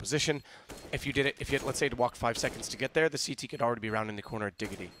default position, if you had, let's say, to walk 5 seconds to get there, the CT could already be around in the corner at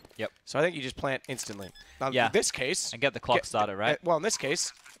Diggity. Yep. So I think you just plant instantly. Now, in this case... And get the clock started, right? Well, in this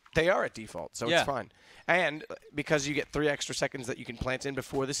case, they are at default, so it's fine. And because you get 3 extra seconds that you can plant in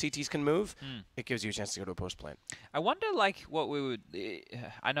before the CTs can move, it gives you a chance to go to a post plant. I wonder, like, what we would...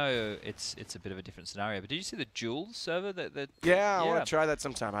 I know it's a bit of a different scenario, but did you see the Duel server? Yeah, I want to try that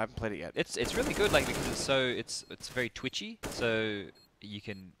sometime. I haven't played it yet. It's really good, like, because it's very twitchy, so you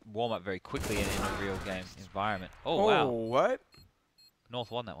can warm up very quickly in a real game environment. Oh, wow. What?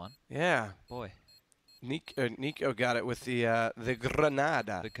 North won that one. Yeah. Boy. NiKo got it with the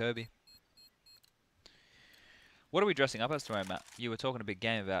Granada. The Kirby. What are we dressing up as tomorrow, Matt? You were talking a big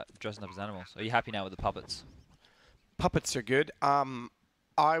game about dressing up as animals. Are you happy now with the puppets? Puppets are good.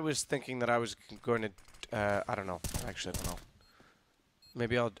 I was thinking that I was going to, I don't know. Actually, I don't know.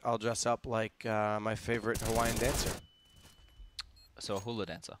 Maybe I'll dress up like my favorite Hawaiian dancer. So a hula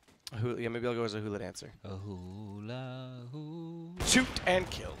dancer. Yeah, maybe I'll go as a hula dancer. A hula hoo. Shoot and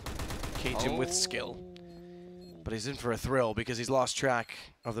kill. Cajun with skill. But he's in for a thrill because he's lost track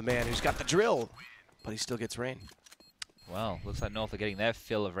of the man who's got the drill. But he still gets rain. Well, looks like North are getting their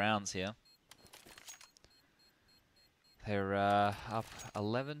fill of rounds here. They're up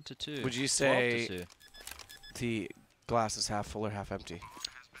 11-2. Would you say the glass is half full or half empty?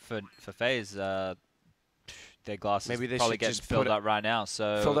 For FaZe, their glass Maybe is they probably should getting just filled up right now.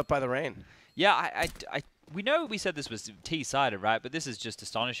 So filled up by the rain. Yeah, we know we said this was T-sided, right? But this is just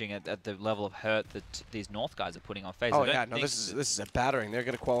astonishing at the level of hurt that these North guys are putting on FaZe. Oh yeah, no, this is a battering. They're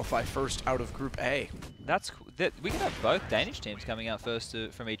going to qualify first out of Group A. That's we could have both Danish teams coming out first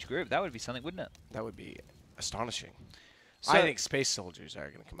from each group. That would be something, wouldn't it? That would be astonishing. So, I think Space Soldiers are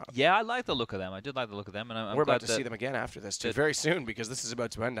going to come out. Yeah, I like the look of them. I did like the look of them, and I'm We're glad about to see them again after this too, very soon, because this is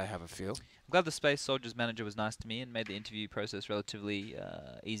about to end. I have a feel. I'm glad the Space Soldiers manager was nice to me and made the interview process relatively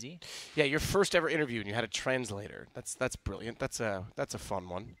easy. Yeah, your first ever interview, and you had a translator. That's brilliant. That's a fun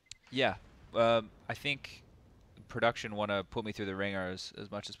one. Yeah, I think production want to put me through the ringer as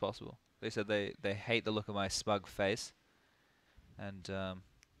much as possible. They said they hate the look of my smug face, and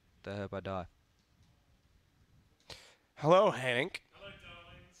they hope I die. Hello, Hank. Hello,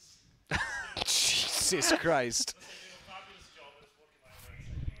 darlings. Jesus Christ.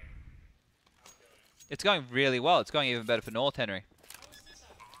 It's going really well. It's going even better for North, Henry.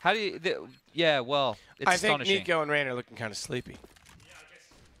 How do you... yeah, well, it's astonishing. I think NiKo and Rain are looking kind of sleepy.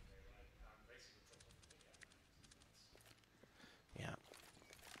 Yeah.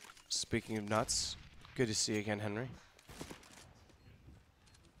 Speaking of nuts, good to see you again, Henry.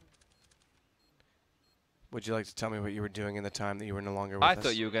 Would you like to tell me what you were doing in the time that you were no longer with us? I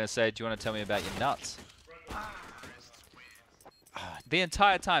thought you were going to say, do you want to tell me about your nuts? The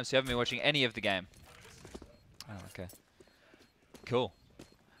entire time, so you haven't been watching any of the game. Oh, okay. Cool.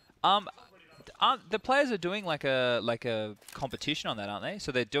 The players are doing like a competition on that, aren't they?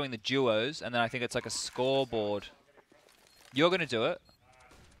 So they're doing the duos, and then I think it's like a scoreboard. You're going to do it?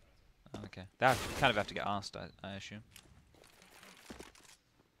 Okay. That kind of have to get asked, I assume.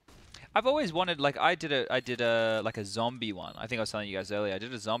 I've always wanted, like, I did a like a zombie one. I think I was telling you guys earlier. I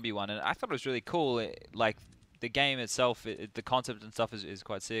did a zombie one, and I thought it was really cool. Like, the game itself, the concept and stuff is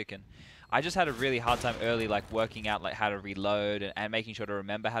quite sick. And I just had a really hard time early, like, working out like how to reload and making sure to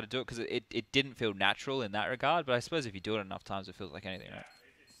remember how to do it, because it didn't feel natural in that regard. But I suppose if you do it enough times, it feels like anything, right?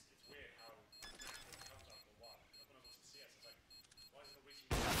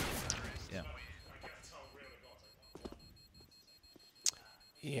 Yeah.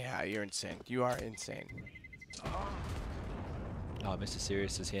 Yeah, you're insane. You are insane. Oh, Mr.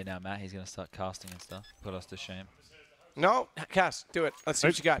 Serious is here now, Matt. He's going to start casting and stuff. Put us to shame. No, cast. Do it. Let's see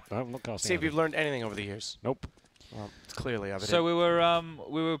what you got. No, I'm not casting. See if you've learned anything over the years. Nope. Well, it's clearly evident. So we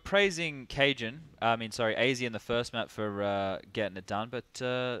were praising Cajun. I mean, sorry, aizy in the first map for getting it done,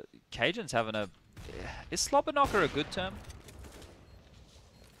 but Cajun's having a... Is Slobberknocker a good term?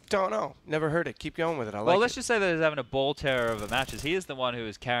 Don't know. Never heard it. Keep going with it. I like Well, let's just say that he's having a ball terror of a match, as he is the one who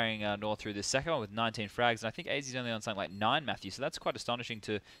is carrying North through this second one with 19 frags, and I think aizy's only on something like 9, Matthew, so that's quite astonishing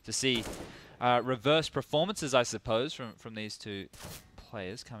to see reverse performances, I suppose, from these two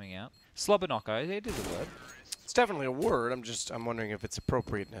players coming out. Slobberknocker, it is a word. It's definitely a word. I'm wondering if it's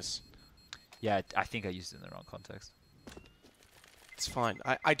appropriateness. Yeah, I think I used it in the wrong context. It's fine.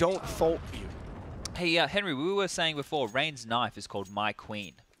 I don't fault you. Hey, Henry, we were saying before, Rain's knife is called My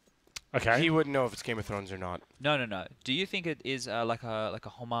Queen. Okay. He wouldn't know if it's Game of Thrones or not. No. Do you think it is like a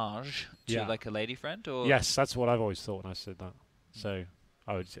homage to like a lady friend, or? Yes, that's what I've always thought when I said that. So,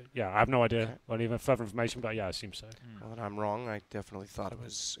 I would. Yeah, I have no idea or even further information, but yeah, I assume so. Well, then I'm wrong. I definitely thought it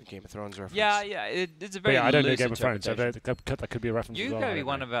was a Game of Thrones reference. Yeah, it's a very. But yeah, I don't know loose Game of Thrones, so interpretation. that could be a reference. You've as well, got to be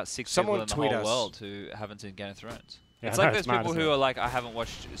one of about 6 Someone people in the whole tweet us. world who haven't seen Game of Thrones. Yeah, it's I like know, those mad, people isn't who it? are like, I haven't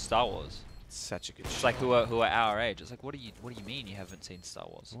watched Star Wars. It's such a good show. It's like who are our age. It's like, what do you mean you haven't seen Star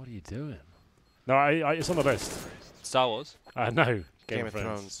Wars? What are you doing? No, it's on the list. Star Wars? No, Game of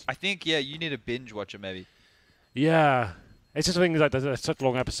Thrones. I think, yeah, you need a binge watcher maybe. Yeah. It's just things like there's such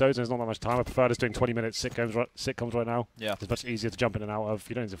long episodes and there's not that much time. I prefer just doing 20-minute sitcoms right now. Yeah. It's much easier to jump in and out of.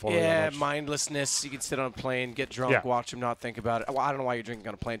 You don't need to follow Yeah, that much. mindlessness. You can sit on a plane, get drunk, Yeah. watch them, not think about it. Well, I don't know why you're drinking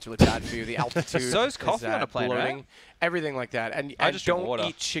on a plane. It's really bad for you. The altitude. So is coffee on a plane, bloating, right? Everything like that. And I just drink don't water.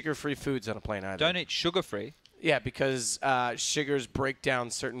 eat sugar-free foods on a plane either. Don't eat sugar-free. Yeah, because sugars break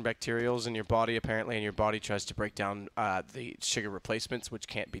down certain bacterials in your body, apparently, and your body tries to break down the sugar replacements, which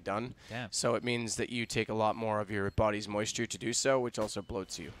can't be done. Damn. So it means that you take a lot more of your body's moisture to do so, which also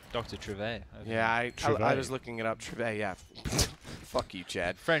bloats you. Dr. Trevet. Okay. Yeah, I Trevet. was looking it up. Trevet, yeah. Fuck you,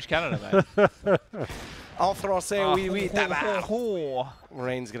 Chad. French Canada, man. En français, oui, oui, tabac.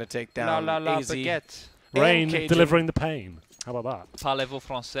 Rain's going to take down aizy. baguette. Rain delivering the pain. How about that? Parlez-vous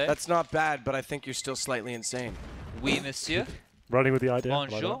français? That's not bad, but I think you're still slightly insane. Oui, monsieur. Running with the idea.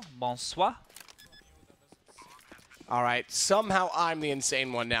 Bonjour. Bonsoir. All right, somehow I'm the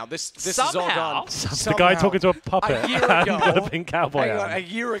insane one now. This is all Somehow? gone. The guy talking to a puppet A year and ago, got a pink cowboy hang on, hat. a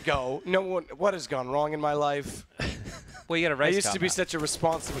year ago, no one. What has gone wrong in my life? Well, you got a I race used car to be now. such a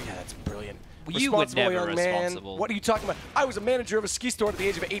responsible. Yeah, that's brilliant. Well, you were Responsible never young man. responsible. What are you talking about? I was a manager of a ski store at the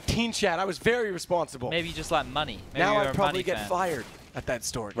age of 18, Chad. I was very responsible. Maybe you just like money. Maybe Now you're I'd a probably money get fan. fired at that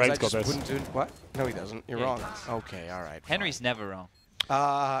store. 'Cause Rain's I got just this. wouldn't do what? No, he doesn't. You're Yeah, he wrong. does. Okay, all right. Henry's never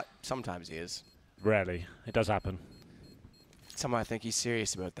wrong. Sometimes he is. Rarely. It does happen. Somehow I think he's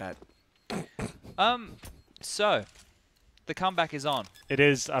serious about that. So, the comeback is on. It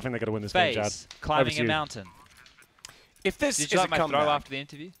is. I think they're going to win this game, Chad. FaZe, climbing Over to a you. mountain. If this Did is you a like my comeback, throw after the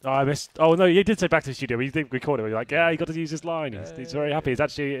interview? Oh, I missed. Oh, no, you did say back to the studio. We did record it. We were like, yeah, you got to use this line. He's very happy. He's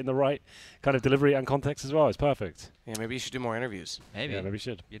actually in the right kind of delivery and context as well. It's perfect. yeah, maybe you should do more interviews. Maybe. Yeah, maybe we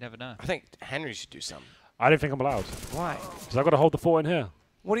should. You never know. I think Henry should do some. I don't think I'm allowed. Why? Because I've got to hold the fort in here.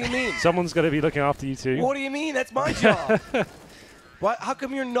 What do you mean? Someone's going to be looking after you two. What do you mean? That's my job. What? How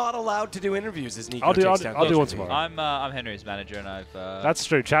come you're not allowed to do interviews as NiKo I'll do takes down one Cajun? tomorrow. I'm Henry's manager, and I've. That's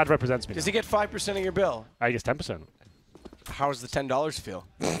true. Chad represents me. Does now. he get 5% of your bill? He gets 10%. How's the $10 feel?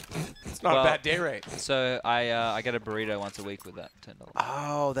 It's not Well, a bad day rate. So I get a burrito once a week with that $10.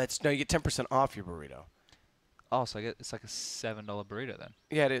 Oh, no, you get 10% off your burrito. Oh, so it's like a $7 burrito then.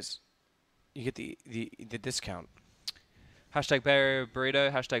 Yeah, it is. You get the discount. Hashtag Bay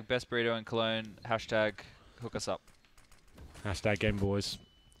Burrito. Hashtag best burrito in Cologne. Hashtag hook us up. Hashtag Game Boys.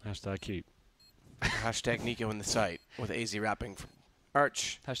 Hashtag cute. Hashtag NiKo in the site with aizy rapping from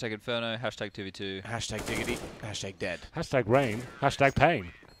Arch. Hashtag Inferno. Hashtag 2v2. Hashtag diggity. Hashtag dead. Hashtag rain. Hashtag pain.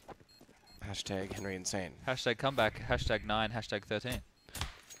 Hashtag Henry insane. Hashtag comeback. Hashtag 9. Hashtag 13.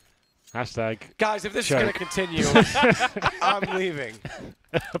 Hashtag. Guys, if this Choke. is going to continue, I'm leaving.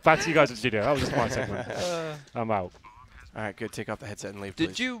 Back to you guys at the studio. That was just my segment. I'm out. All right, good. Take off the headset and leave, please.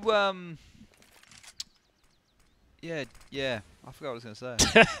 Did you Yeah. I forgot what I was going to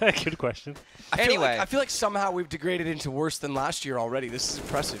say. Good question. Anyway. I feel like somehow we've degraded into worse than last year already. This is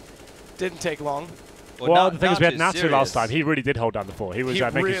impressive. Didn't take long. Well, the thing is, we had Natu Natu last time. He really did hold down the fort. He was He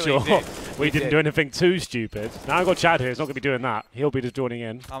making really sure did. we He didn't did. do anything too stupid. Now I've got Chad here. He's not going to be doing that. He'll be just joining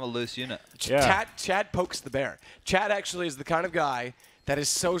in. I'm a loose unit. Yeah. Chad pokes the bear. Chad actually is the kind of guy that is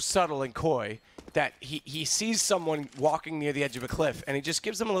so subtle and coy that he sees someone walking near the edge of a cliff and he just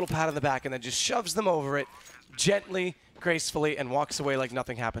gives them a little pat on the back and then just shoves them over it gently, gracefully, and walks away like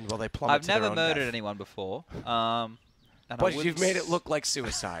nothing happened while they plummet I've to their never own murdered death. anyone before. And But you've made it look like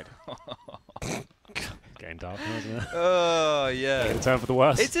suicide. Getting dark now, isn't it? Oh, yeah. Taking a turn for the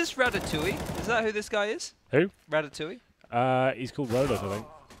worse. Is this Ratatouille? Is that who this guy is? Who? Ratatouille? He's called Roland, I think.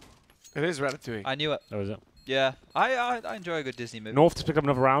 It is Ratatouille. I knew it. That was it. Yeah. I enjoy a good Disney movie. North to pick up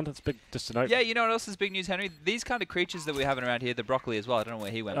another round. That's big, just to note. Yeah, you know what else is big news, Henry? These kind of creatures that we're having around here, the broccoli as well. I don't know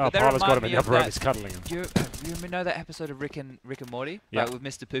where he went. Oh, but they Parler's got remind him in me the of upper room. that. He's cuddling him. Do you know that episode of Rick and Morty? Yeah. Like with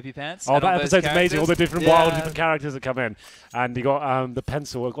Mr. Poopy Pants? Oh, and all that those episode's amazing. All the characters? different Yeah. wild, different characters that come in. And you got the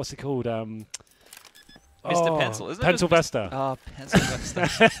pencil. What's it called? Mr. oh, Pencil, isn't it? Pencil Vesta. Oh, Pencil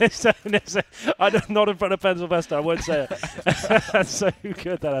Vesta. I'm not in front of Pencil Vesta. I won't say it. That's so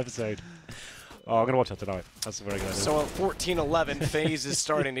good, that episode. Oh, I'm going to watch that tonight. That's a very good idea. So at 14-11, FaZe is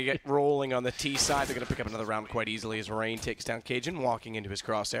starting to get rolling on the T side. They're going to pick up another round quite easily as Rain takes down Cajun, walking into his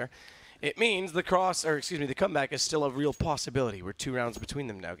crosshair. It means the comeback is still a real possibility. We're 2 rounds between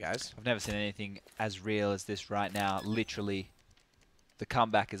them now, guys. I've never seen anything as real as this right now. Literally, the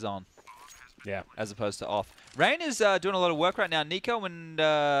comeback is on. Yeah. As opposed to off. Rain is doing a lot of work right now. NiKo and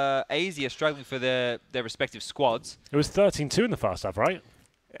aizy are struggling for their respective squads. It was 13-2 in the first half, right?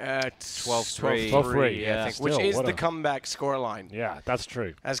 12-3, 12-3, yeah. I think, Still, which is what the a- comeback scoreline. Yeah, that's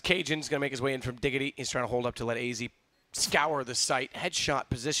true. As Cajun's going to make his way in from Diggity, he's trying to hold up to let aizy scour the site. Headshot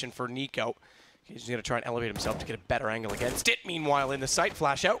position for NiKo. He's going to try and elevate himself to get a better angle against it. Meanwhile, in the site,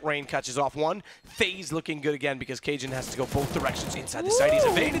 flash out. Rain catches off one. FaZe looking good again because Cajun has to go both directions inside the site. He's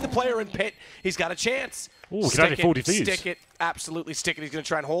evaded the player in pit. He's got a chance. Ooh, he's actually 40 feet. Stick it. Absolutely stick it. He's going to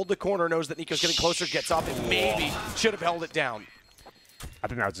try and hold the corner. Knows that NiKo's getting closer. Gets off and maybe should have held it down. I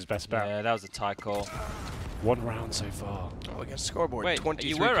think that was his best bet. Yeah, that was a tight call. 1 round so far. Oh, against scoreboard. Wait, 23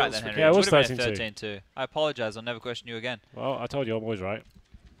 you were right kills then, for Henry. Yeah, it was would have been 13-2. 13-2. I apologize. I'll never question you again. Well, I told you I'm always right.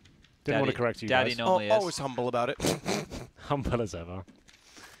 Didn't want to correct you Daddy guys. normally is. Always humble about it. Humble as ever.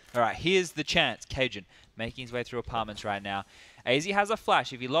 All right, here's the chance. Cajun making his way through apartments right now. aizy has a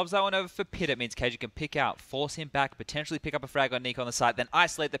flash. If he lobs that one over for Pit, it means Cajun can pick out, force him back, potentially pick up a frag on NiKo on the side, then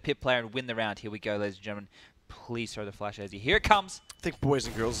isolate the Pit player and win the round. Here we go, ladies and gentlemen. Please throw the flash, aizy. Here it comes. I think boys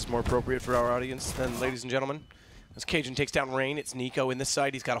and girls is more appropriate for our audience than ladies and gentlemen. As Cajun takes down Rain, it's NiKo in this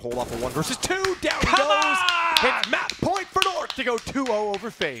side. He's got to hold off a 1 versus 2. Down he goes. It's map point for North to go 2-0 over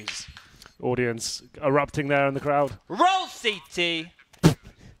FaZe. Audience erupting there in the crowd. Roll CT.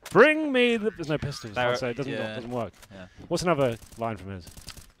 Bring me the... There's no pistols, so it doesn't work. Yeah. What's another line from his?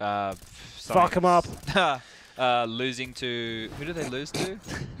 Fuck him up. Losing to... Who did they lose to?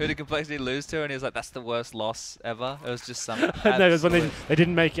 Who did Complexity lose to? And he was like, that's the worst loss ever. It was just something... No, it was when they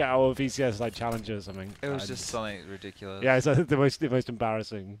didn't make it out of VCS like challenger or something. It was just something ridiculous. Yeah, it's the most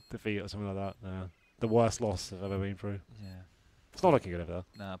embarrassing defeat or something like that. Yeah. The worst loss I've ever been through. Yeah. It's not looking good over there.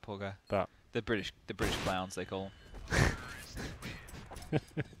 Nah, poor guy. But the British clowns, they call them.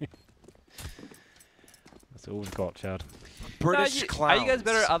 That's all we've got, Chad. British clowns. Are you guys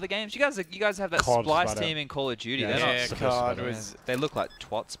better at other games? You guys have that COD's Splice about team it. in Call of Duty. Yeah, They're yeah, not COD was... They look like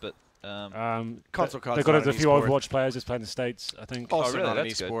twats, but... console COD's they've got not a an few esport. Overwatch players just playing in the States, I think. Also really? not an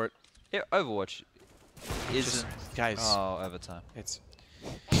That's good. esport. Yeah, Overwatch isn't... Guys. Oh, overtime. It's...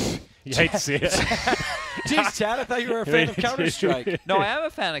 You hate to see it. Jeez, Chad, I thought you were a fan of Counter-Strike. No, I am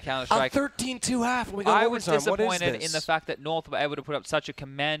a fan of Counter-Strike. 13-2 half when we go I to was overtime. What is disappointed this? in the fact that North were able to put up such a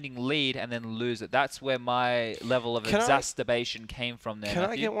commanding lead and then lose it. That's where my level of exacerbation came from there. Can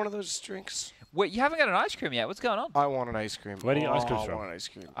Matthew. I get one of those drinks? Wait, you haven't got an ice cream yet. What's going on? I want an ice cream. Where do you get ice cream I from? want an ice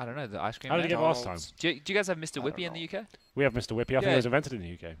cream. I don't know, the ice cream. How did you man? get last time? Do you guys have Mr. Whippy in the UK? We have Mr. Whippy. I think it was invented in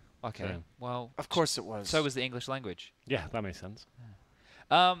the UK. Okay, So. well... Of course it was. So was the English language. Yeah, that makes sense.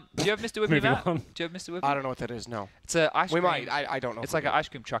 Do you have Mr. Whippy, Moving Matt? on. Do you have Mr. Whippy? I don't know what that is, no. It's an ice cream. We might. I don't know. It's like an ice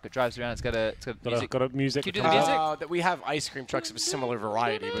cream truck. It drives around. It's got music. Got a music. Can you do the music? That we have ice cream trucks of a similar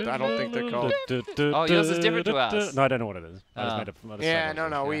variety, but I don't think they're called... Oh, yours is different to ours. No, I don't know what it is. I just made a Yeah, side no.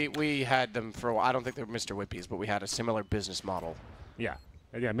 note. We had them for a while. I don't think they're Mr. Whippies, but we had a similar business model. Yeah.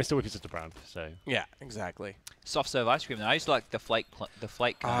 Yeah, Mr. Whippy's just a brand, so... Yeah, exactly. Soft serve ice cream. I used to like the flake.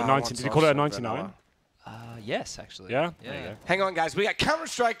 Ah, did you call it a 99? Yes, actually. Yeah? Yeah. There you go. Hang on, guys. We got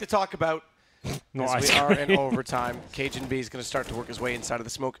Counter-Strike to talk about. Not As ice we are in cream. overtime. cajunb is going to start to work his way inside of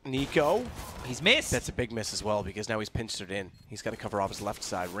the smoke. NiKo. He's missed. That's a big miss as well because now he's pinched it in. He's got to cover off his left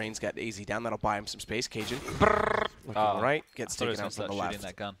side. Rain's got aizy down. That'll buy him some space. Cajun. Looking right. Gets taken out from the left. Shooting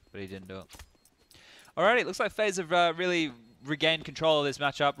that gun, but he didn't do it. Alrighty, it looks like FaZe have really regained control of this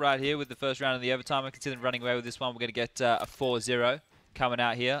matchup right here with the first round of the overtime. I'm considering running away with this one. We're going to get a 4-0 coming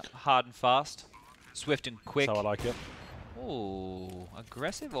out here. Hard and fast. Swift and quick. That's how I like it. Ooh,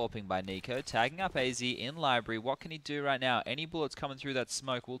 aggressive AWPing by NiKo, tagging up aizy in library. What can he do right now? Any bullets coming through that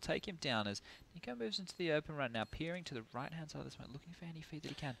smoke will take him down as NiKo moves into the open right now, peering to the right-hand side of the smoke, looking for any feed that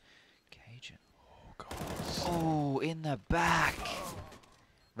he can. Cajun. Oh, God. Oh, in the back.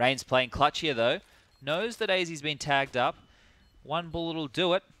 Rain's playing clutch here, though. Knows that aizy's been tagged up. One bullet will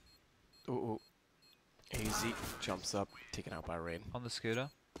do it. Ooh. aizy jumps up, taken out by Rain. On the scooter.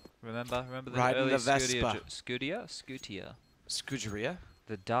 Remember the Riding early the Vespa. Scootia? Scuderia?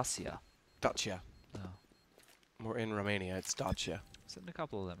 The Dacia. Dacia. Oh. We're in Romania. It's Dacia. Sitting a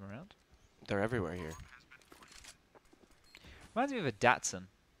couple of them around. They're everywhere here. Reminds me of a Datsun.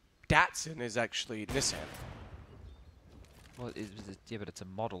 Datsun is actually Nissan. Well, yeah, but it's a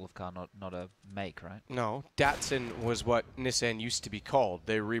model of car, not a make, right? No, Datsun was what Nissan used to be called.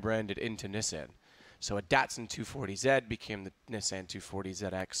 They rebranded into Nissan. So a Datsun 240Z became the Nissan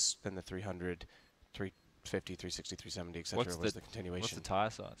 240ZX, then the 300, 350, 360, 370, etc. was the continuation. What's the tire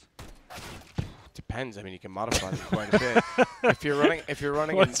size? Depends. I mean, you can modify them quite a bit. If you're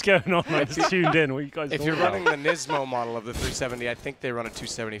running, What's going on? I just tuned in. What you guys? If you're running the Nismo model of the 370, I think they run a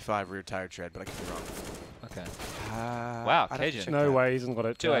 275 rear tire tread, but I could be wrong. Okay. Wow, Cajun. No way, he hasn't got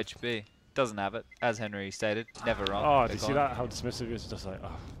it. 2 HB. Doesn't have it, as Henry stated. Never wrong. Oh, They're did you see gone. that? How dismissive he is? Just like,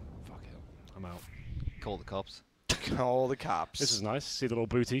 oh, fuck it. I'm out. Call the cops. Call the cops. This is nice. See the little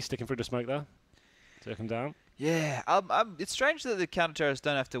booty sticking through the smoke there? Took him down. Yeah. It's strange that the counter-terrorists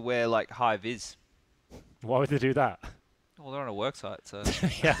don't have to wear, like, high vis. Why would they do that? Well, they're on a work site, so...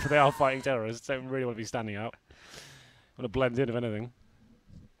 Yeah, but they are fighting terrorists. They don't really want to be standing out. Want to blend in, if anything.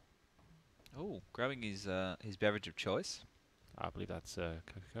 Oh, grabbing his beverage of choice. I believe that's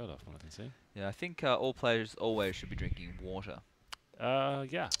Coca-Cola, from what I can see. Yeah, I think all players always should be drinking water.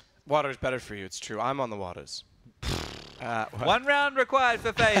 Yeah. Water's better for you. It's true. I'm on the waters. 1 round required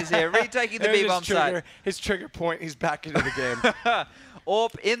for FaZe here, retaking the B-bomb site. His trigger point, he's back into the game.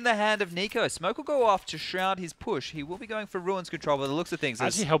 AWP in the hand of NiKo. Smoke will go off to shroud his push. He will be going for Ruins control by the looks of things.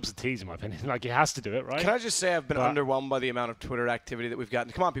 Actually helps the tease, in my opinion. Like, he has to do it, right? Can I just say I've been underwhelmed by the amount of Twitter activity that we've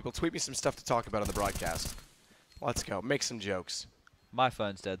gotten? Come on, people. Tweet me some stuff to talk about on the broadcast. Let's go. Make some jokes. My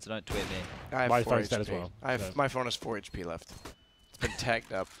phone's dead, so don't tweet me. I have My 4 phone's dead HP. as well. My phone has 4 HP left. It's been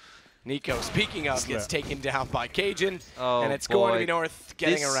tagged up. NiKo, speaking of, gets taken down by Cajun, and it's going to be North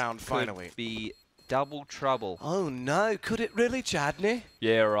getting around finally. Could be double trouble. Oh no, could it really, Chadney?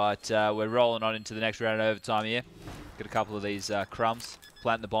 Yeah, right. We're rolling on into the next round of overtime here. Got a couple of these crumbs.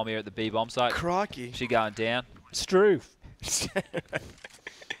 Planting the bomb here at the B bomb site. Crikey. She going down. Struth.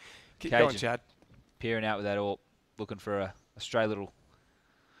 Keep going, Chad. Peering out with that AWP, looking for a stray little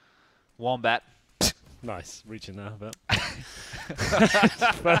wombat. Nice, reaching there, but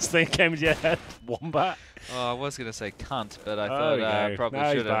first thing came to your head, wombat. Oh, I was going to say cunt, but I thought I probably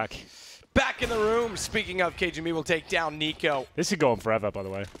should have. Back in the room. Speaking of, cajunb will take down NiKo. This could go on forever, by the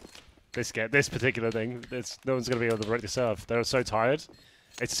way. This particular thing, no one's going to be able to break the serve. They're so tired.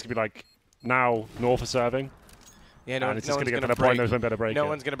 It's just going to be like, now North are serving. Yeah, no, and it's just going to get to the point no one's better break No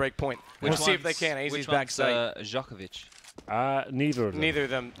one's going to break point. We'll see if they can. aizy's backside. Djokovic. Neither of them. Neither of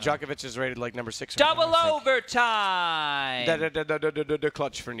them. Djokovic is rated like number 6. Double overtime! The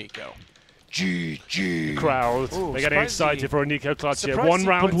clutch for NiKo. GG. Crowd. Ooh, they're getting excited for a NiKo clutch here. One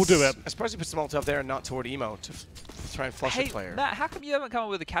round will do it. I'm surprised he puts the Molotov there and not toward Emo to try and flush the player. Matt, how come you haven't come up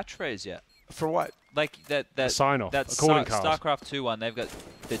with a catchphrase yet? For what? Like that sign-off. That StarCraft 2 one, they've got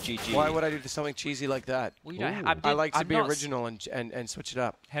the GG. Why would I do something cheesy like that? Well, you know, I like to be original and switch it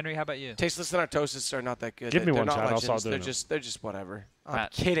up. Henry, how about you? Tasteless and Artosis are not that good. Give me one, Chad. I'll start doing They're just whatever. I'm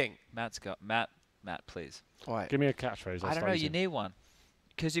Matt, kidding. Matt, please. What? Give me a catchphrase. I don't know. You need one.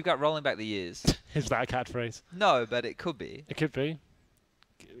 Because you've got rolling back the years. Is that a catchphrase? No, but it could be. It could be.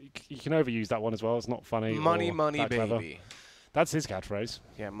 You can overuse that one as well. It's not funny. Money, money, baby. That's his catchphrase.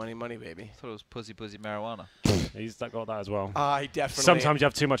 Yeah, money, money, baby. I thought it was pussy, pussy, marijuana. He's got that as well. I definitely. Sometimes you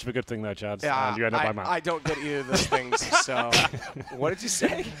have too much of a good thing, though, Chad. Yeah, and you end up by Matt. I don't get either of those things. So, what did you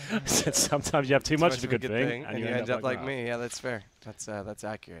say? Sometimes you have too much of a good thing, and you end up like me. Yeah, that's fair. That's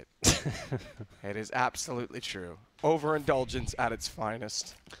accurate. It is absolutely true. Overindulgence at its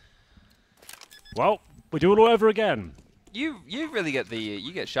finest. Well, we do it all over again. You really get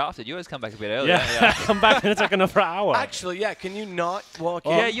you get shafted. You always come back a bit earlier. Yeah, come back and it's like another hour. Actually, yeah. Can you not walk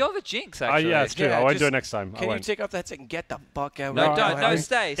in? Yeah, you're the jinx. Actually, yeah, it's true. Yeah, I won't do it next time. Can you take off the headset and get the fuck out? No, don't. No,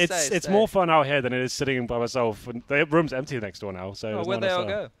 stay. It's more fun out here than it is sitting by myself. And the room's empty next door now, so where'd they all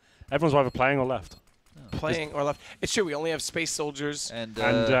go? Everyone's either playing or left. Playing or left. It's true. We only have space soldiers and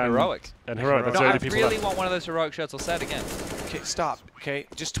heroic. And heroic. No, I really want one of those heroic shirts. I'll say it again. Okay, stop. Okay,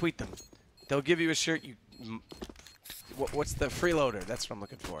 just tweet them. They'll give you a shirt. What's the freeloader? That's what I'm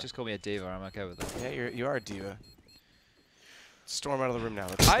looking for. Just call me a diva. I'm okay with that. Yeah, you are a diva. Storm out of the room now.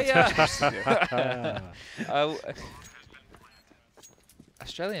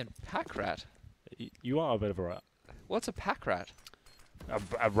 Australian pack rat. You are a bit of a rat. What's a pack rat?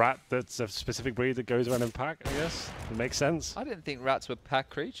 A rat that's a specific breed that goes around in pack, I guess. It makes sense. I didn't think rats were pack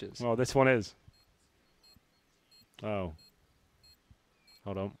creatures. Well, this one is. Oh.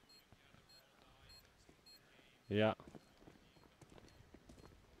 Hold on. Yeah.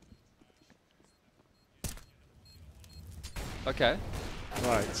 Okay.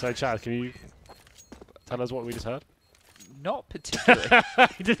 Right, so Chad, can you tell us what we just heard? Not particularly.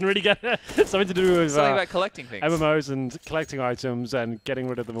 You didn't really get it. Something to do with something about collecting things. MMOs and collecting items and getting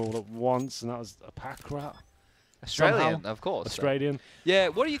rid of them all at once, and that was a pack rat. Australian, somehow. of course. Australian. So. Yeah,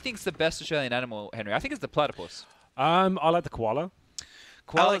 what do you think's the best Australian animal, Henry? I think it's the platypus. I like the koala.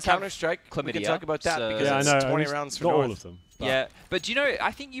 I like Counter-Strike. Chlamydia. We can talk about that because yeah, it's 20 rounds for not North. all of them. Yeah, but do you know,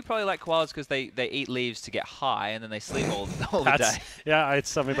 I think you probably like koalas because they eat leaves to get high and then they sleep all the day. Yeah, it's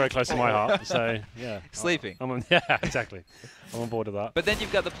something very close to my heart. So, yeah. Sleeping. Yeah, exactly. I'm on board with that. But then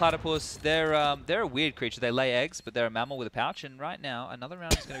you've got the platypus. They're a weird creature. They lay eggs, but they're a mammal with a pouch. And right now, another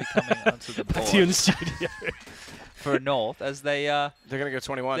round is going to be coming onto the board. Back to you in the studio. For North, as they're going to go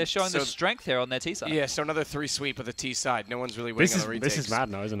 21. They're showing the strength here on their T side. Yeah, so another 3 sweep of the T side. No one's really winning on the retakes. This is mad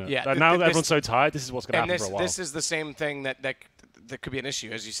now, isn't it? Yeah. Now that everyone's so tired, this is what's going to happen for a while. This is the same thing that could be an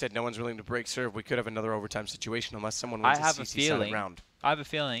issue. As you said, no one's willing to break serve. We could have another overtime situation unless someone wins a CC round. I have a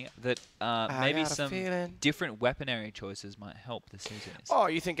feeling that maybe some different weaponry choices might help this season. Oh,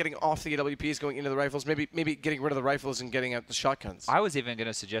 you think getting off the AWPs, going into the rifles, maybe getting rid of the rifles and getting out the shotguns? I was even going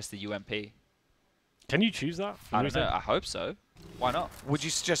to suggest the UMP. Can you choose that? I don't know. I hope so. Why not? Would you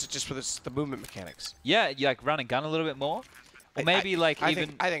suggest it just for the movement mechanics? Yeah, you like run and gun a little bit more, or maybe I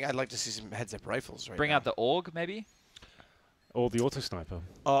think I'd like to see some heads-up rifles right Bring out the AUG maybe. Or the auto sniper.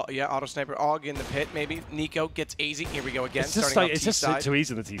 Oh, yeah, auto sniper. AUG in the pit, maybe. NiKo gets aizy. Here we go again. It's just too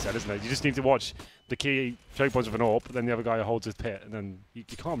easy on the T side, isn't it? You just need to watch the key choke points with an AWP, then the other guy holds his pit, and then you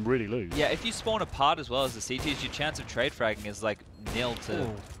can't really lose. Yeah, if you spawn apart as well as the CTs, your chance of trade fragging is like 0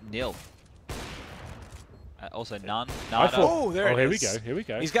 to 0. Also, none. Oh, there it here we is. go. Here we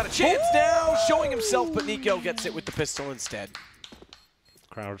go. He's got a chance now, showing himself, but NiKo gets it with the pistol instead.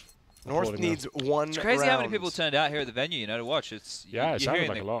 Crowd. North needs one It's crazy round. how many people turned out here at the venue, you know, to watch. It's Yeah, it sounded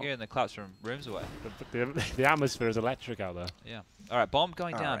like a lot. Hearing the claps from rooms away. The atmosphere is electric out there. Yeah. All right, bomb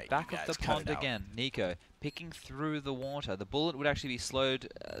going All down. right, Back you of the guys, cut pond it out. again. NiKo picking through the water. The bullet would actually be slowed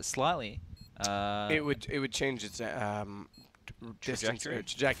slightly. It would change its distance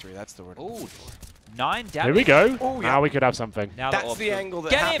trajectory. That's the word. Ooh, 9 damage. Here we go. Oh, yeah. Now we could have something. Now That's the angle that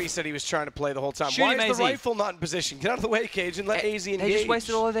Get Happy him! said he was trying to play the whole time. Shoot Why him, is the AZ. rifle not in position? Get out of the way, Cage, and let AZ engage. They just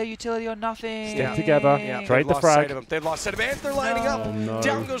wasted all of their utility on nothing. Stick together. Yeah, Trade they've the lost sight frag. of him. They've lost sight of him, and they're lining up. Oh, no.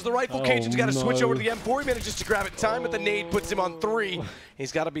 Down goes the rifle. Oh, Cajun's got to switch no. over to the M4. He manages to grab it in time, but the nade puts him on 3.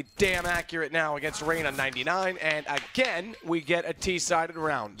 He's got to be damn accurate now against Rain on 99, and again, we get a T-sided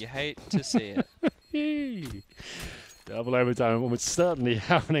round. You hate to see it. Double overtime. Almost certainly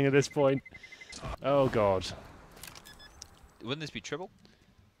happening at this point. Oh, God. Wouldn't this be triple?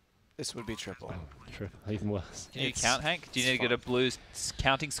 This would be triple. Triple. Even worse. Can you count, Hank? Do you need to go to Blues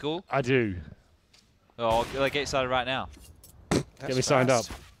counting school? I do. Oh, let's get started right now. Get me signed up.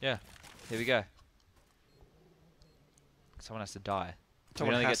 Yeah. Here we go. Someone has to die.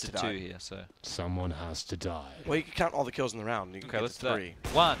 Someone we only has get to to die. 2 here, so. Someone has to die. Well, you can count all the kills in the round. You can Okay, get let's to do that. 3.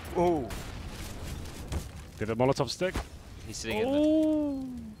 1. Ooh. Did a Molotov stick? He's sitting in the... Oh.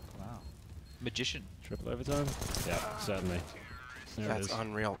 Wow. Magician. Triple overtime? Yeah, certainly. There it That's is.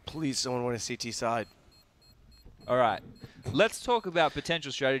 unreal. Please, someone win a CT side. All right. Let's talk about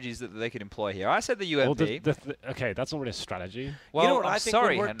potential strategies that they could employ here. I said the UMP. Well, okay, that's not really a strategy. Well, know what I'm I think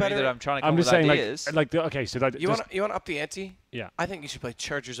sorry, would work Henry, better? that I'm trying to come I'm up just with saying, ideas. okay, so that You want to up the ante? yeah. I think you should play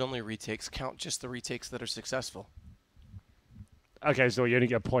Chargers only retakes. Count just the retakes that are successful. Okay, so you only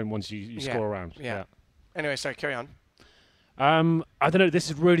get a point once you Yeah, score around. yeah. Anyway, sorry, carry on. I don't know. This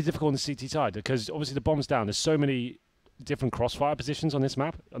is really difficult on the CT side because obviously the bomb's down. There's so many different crossfire positions on this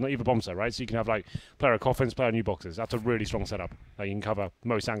map. Not even bombs though, right? So you can have like player coffins, player new boxes. That's a really strong setup. You can cover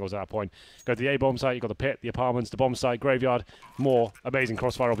most angles at that point. Go to the A bomb site. You've got the pit, the apartments, the bomb site, graveyard. More amazing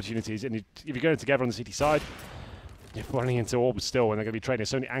crossfire opportunities. And if you're going together on the CT side, you're running into orbs still, and they're going to be trading. There's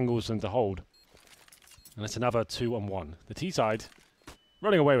so many angles for them to hold. And it's another 2-on-1. The T side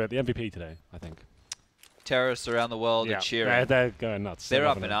running away with the MVP today, I think. Terrorists around the world are cheering. They're going nuts. They're up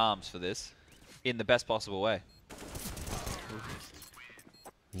loving in it. arms for this, in the best possible way.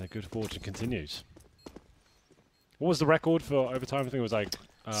 And their good fortune continues. What was the record for overtime? I think it was like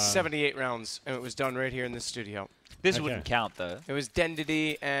 78 rounds, and it was done right here in this studio. This Okay. wouldn't count though. It was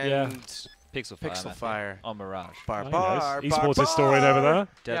Dendity and Pixel Fire. Pixel I think. Fire. On Mirage. Bar Oh, bar. nice. Esports historian over there.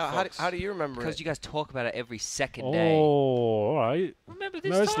 Dead Yeah, Fox. how do you remember Because it? you guys talk about it every second Oh, day. all right. Remember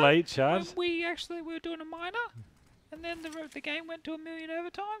this No, it's time late, Chad. when we were doing a minor, and then the game went to 1,000,000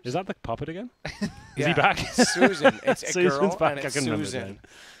 overtimes? Is that the puppet again? Is Yeah. he back? Susan. It's a Susan's girl, back. and I it's couldn't remember his Susan. name.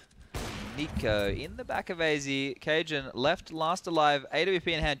 NiKo in the back of AZ. Cajun left last alive.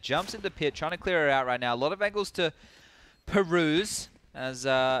 AWP in hand. Jumps into pit. Trying to clear her out right now. A lot of angles to peruse. As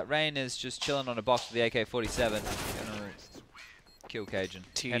Rain is just chilling on a box with the AK-47. Gonna kill Cajun.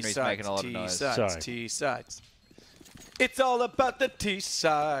 Henry's making a lot of noise. Sorry. T-sides. It's all about the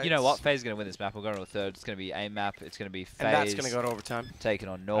T-sides. You know what? FaZe's going to win this map. We'll go to a third. It's going to be a map. It's going to be FaZe. And that's going to go to overtime. Taking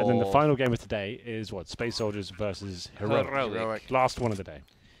on North. And then the final game of today is what? Space Soldiers versus Heroic. Heroic. Last one of the day.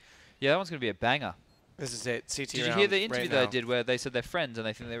 Yeah, that one's going to be a banger. This is it. CT Did you round hear the interview right that I now. did where they said they're friends and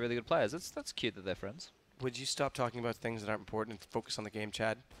they think they're really good players? That's cute that they're friends. Would you stop talking about things that aren't important and focus on the game,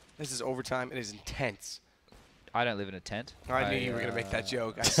 Chad? This is overtime. It is intense. I don't live in a tent. I knew you were going to make that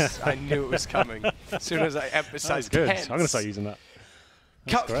joke. I knew it was coming. As soon as I That's emphasized good. tense. I'm going to start using that.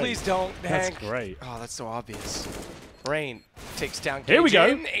 That's great. Please don't, That's Hank. great. Oh, that's so obvious. Rain takes down Here we go.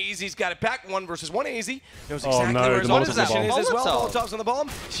 Cajun. AZ's got it back. 1 versus 1 AZ. Knows Oh, exactly no, where the his Molotov's position on the is as well. bomb. Molotov's on the bomb.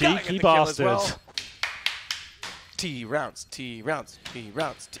 Cheeky Gotta get the kill as well. bastard. T rounds, T rounds, T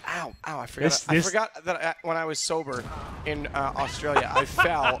rounds. Ow, ow! I forgot. I This- forgot that when I was sober in Australia, I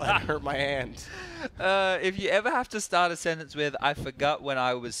fell and hurt my hand. If you ever have to start a sentence with "I forgot when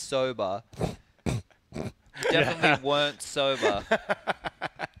I was sober," definitely weren't sober.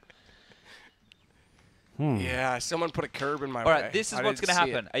 Yeah, someone put a curb in my All way. right, this is I what's didn't going to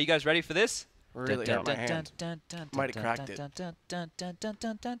see happen. Are you guys ready for this? It. Really hurt my hand. Might have cracked it.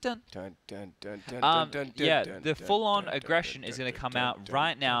 Yeah, the full-on aggression is going to come out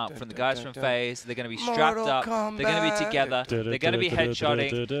right now from the guys from FaZe. They're going to be strapped up. They're going to be together. They're going to be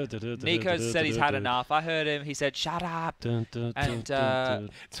headshotting. NiKo said he's had enough. I heard him. He said, "Shut up." And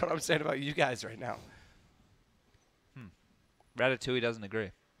That's what I'm saying about you guys right now. Ratatouille doesn't agree.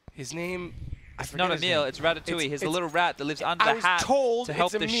 His name. It's not Emil, it's Ratatouille. He's the little rat that lives under I the was hat told to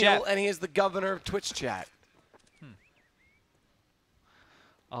help it's the Emil, chef. and he is the governor of Twitch chat.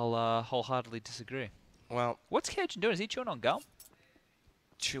 I'll wholeheartedly disagree. Well, what's Cajun doing? Is he chewing on gum?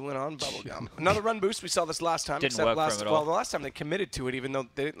 Chewing on bubblegum. Another run boost. We saw this last time. Didn't work for him at all. Well, the last time they committed to it, even though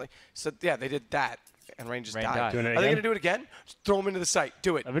they didn't. Like, so yeah, they did that, and Rain just died. Doing it Are again? they gonna do it again? Just throw him into the site.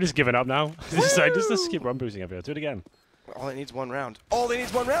 Do it. I've just given up now. just keep run boosting everywhere. Do it again. All he needs 1 round. All he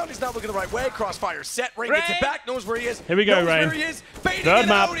needs 1 round. He's not looking the right way. Crossfire set. Rain gets it back. Knows where he is. Here we go, knows Rain. Where he is. Fading Third it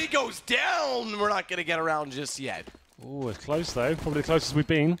map. out. He goes down. We're not gonna get around just yet. Oh, it's close though. Probably the closest we've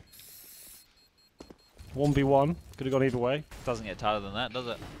been. 1v1. Could have gone either way. Doesn't get tighter than that, does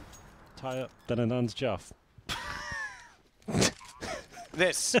it? Tie up. Then a nun's Juff.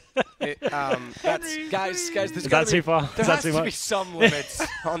 This, that's guys. There's Is that too far? There Is that has too to much? be some limits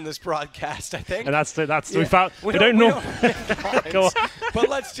on this broadcast, I think. And that's Yeah. we found. We don't know. Go on. But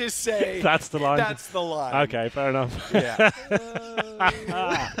let's just say That's the line. That's the line. Okay, fair enough. Yeah.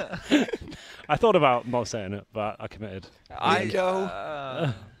 I thought about not saying it, but I committed.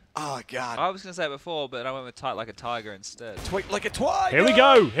 NiKo. Oh God. I was going to say it before, but I went with tight like a tiger instead. Like a twig. Here we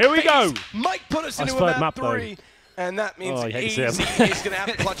go. Here we go. Might put us into That's a third map map, 3. And that means Oh, you hate to see aizy is going to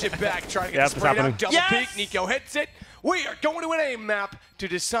have to clutch it back, trying to get Yep, the it's sprayed happening. out. Double Yes! peek. NiKo hits it. We are going to an aim map to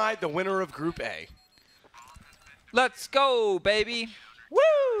decide the winner of Group A. Let's go, baby.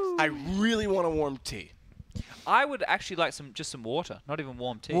 Woo! I really want a warm tea. I would actually like just some water, not even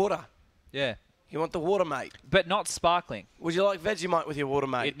warm tea. Water. Yeah. You want the water, mate? But not sparkling. Would you like Vegemite with your water,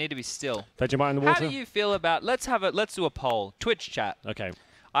 mate? It'd need to be still. Vegemite in the How water. do you feel about? Let's do a poll. Twitch chat. Okay.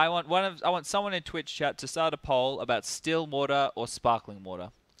 I want someone in Twitch chat to start a poll about still water or sparkling water.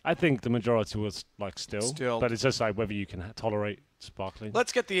 I think the majority was like still, Still. but it's just like whether you can tolerate sparkling.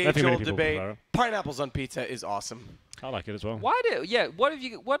 Let's get the I think many age-old people debate. prefer it. Pineapples on pizza is awesome. I like it as well. What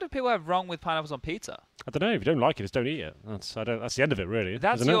do people have wrong with pineapples on pizza? I don't know. If you don't like it, just don't eat it. That's the end of it, really.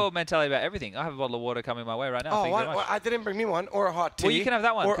 That's isn't it? your mentality about everything. I have a bottle of water coming my way right now. Oh, Thank you very much. I didn't bring me one. Or a hot tea. Well, you can have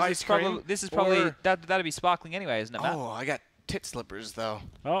that one. Or 'cause ice cream. This is probably or- that'd be sparkling anyway, isn't it, Matt? Oh, I got tit slippers, though.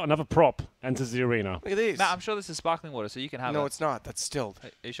 Oh, another prop enters the arena. Look at these. Matt, I'm sure this is sparkling water, so you can have it. No, it's not. That's stilled. Are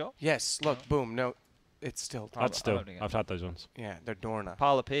you sure? Yes, look, boom. No, it's stilled. That's still. opening it. I've had those ones. Yeah, they're Dorna.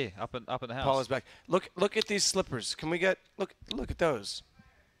 Pile of pee up in the house. Paul is back. Look at these slippers. Can we get look at those?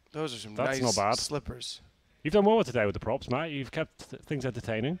 Those are some That's nice not bad. slippers. You've done well today with the props, Matt. You've kept things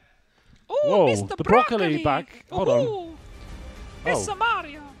entertaining. Ooh, Whoa, Mr. the broccoli back. Hold on. Ooh, Mr.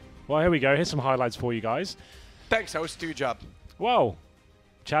 Mario. Well, here we go. Here's some highlights for you guys. Thanks, host. Do your job. Well,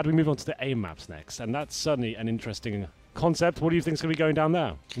 Chad, we move on to the aim maps next, and that's certainly an interesting concept. What do you think is going to be going down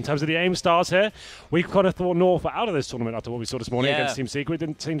there? In terms of the aim stars here, we kind of thought North were out of this tournament after what we saw this morning Yeah. against Team Secret.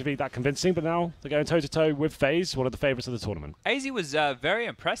 Didn't seem to be that convincing, but now they're going toe-to-toe with FaZe, one of the favourites of the tournament. aizy was very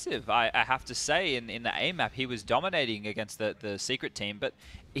impressive, I have to say. In the aim map, he was dominating against the Secret team, but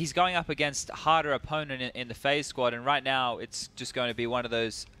he's going up against a harder opponent in the FaZe squad, and right now it's just going to be one of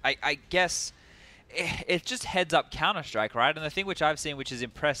those, I guess, it's just heads-up Counter-Strike, right? And the thing which I've seen which has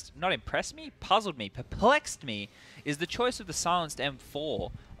puzzled me, perplexed me, is the choice of the silenced M4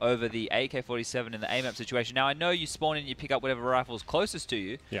 over the AK-47 in the AMAP situation. Now, I know you spawn in and you pick up whatever rifle is closest to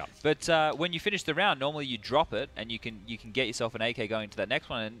you, Yeah. but when you finish the round, normally you drop it and you can get yourself an AK going to that next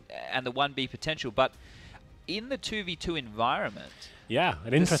one and the 1B potential. But in the 2v2 environment, Yeah, an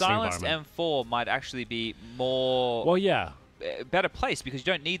the interesting silenced environment. M4 might actually be more... Well, yeah. better place because you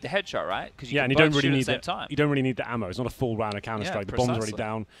don't need the headshot, right? Because you Yeah, can and you don't both really shoot need at the same the time. you don't really need the ammo. It's not a full round of Counter-Strike. Yeah, The bomb's already precisely.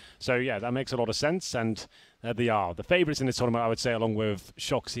 down. So yeah, that makes a lot of sense. And there they are, the favourites in this tournament, I would say, along with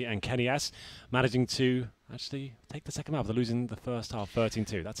Shoxy and Kenny S, managing to actually take the second half. They're losing the first half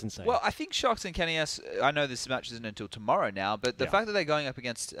 13-2. That's insane. Well, I think Shox and Kenny S, I know this match isn't until tomorrow now, but the Yeah. fact that they're going up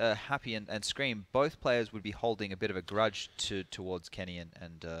against Happy and Scream, both players would be holding a bit of a grudge towards Kenny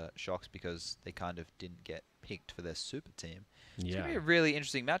and Shox because they kind of didn't get picked for their super team. It's going to be a really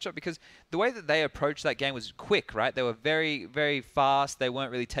interesting matchup because the way that they approached that game was quick, right? They were very, very fast. They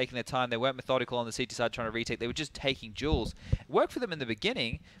weren't really taking their time. They weren't methodical on the CT side trying to retake. They were just taking duels. It worked for them in the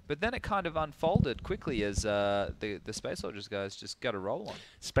beginning, but then it kind of unfolded quickly as the Space Soldiers guys just got a roll on.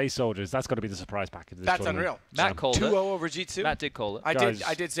 Space Soldiers, that's got to be the surprise package of this That's tournament. unreal. Matt called 2-0 it. over G2. Matt did call it.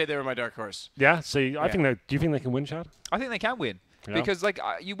 I did say they were my dark horse. Yeah, so I think do you think they can win, Chad? I think they can win. Yeah. Because like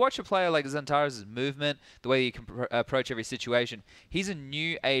you watch a player like Xantares' movement, the way he can approach every situation, he's a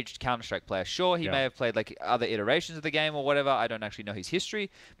new-aged Counter-Strike player. Sure, he may have played like other iterations of the game or whatever. I don't actually know his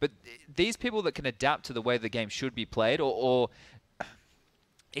history. But these people that can adapt to the way the game should be played or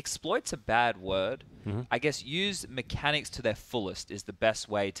exploit's a bad word. I guess use mechanics to their fullest is the best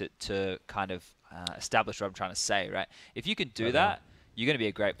way to kind of establish what I'm trying to say, right? If you can do that, you're going to be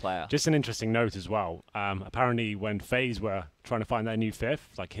a great player. Just an interesting note as well. Apparently, when FaZe were trying to find their new fifth,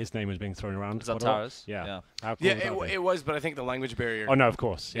 like his name was being thrown around. Zantaras? Yeah. Yeah, it was, but I think the language barrier. Oh no, of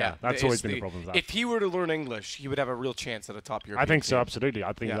course. Yeah, that's always been the problem with that. If he were to learn English, he would have a real chance at a top European I think so, team. Absolutely.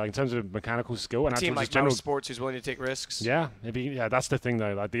 I think like in terms of mechanical skill and a team actual like just general Sports, who's willing to take risks. Yeah, that's the thing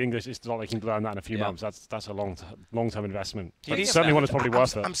though. Like the English, it's not like you can learn that in a few months. That's a long-term investment. Certainly one is probably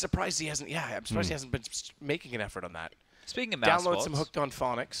worth it. I'm surprised he hasn't. Yeah, I'm surprised he hasn't been making an effort on that. Speaking of mouse download some Hooked on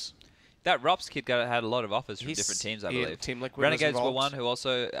Phonics. That Rops kid had a lot of offers from different teams, I believe. Team Liquid Renegades were one who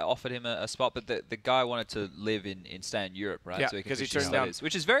also offered him a spot, but the guy wanted to live stay in Europe, right? Yeah, so because he turned down,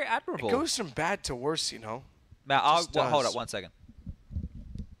 which is very admirable. It goes from bad to worse, you know. Matt, hold up 1 second.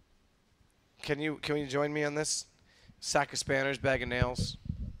 Can you join me on this? Sack of spanners, bag of nails.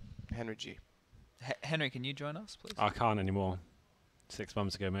 Henry G. Henry, can you join us, please? I can't anymore. 6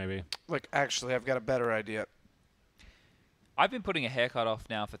 months ago, maybe. Look, actually, I've got a better idea. I've been putting a haircut off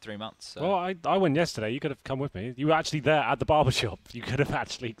now for 3 months. So. Well, I went yesterday. You could have come with me. You were actually there at the barber shop. You could have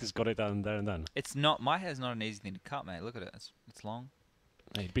actually just got it done there and then. It's not. My hair's not an easy thing to cut, mate. Look at it. It's long.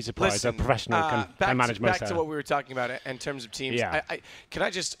 Hey, you'd be surprised. Listen, a professional can manage most back to what we were talking about in terms of teams. Yeah.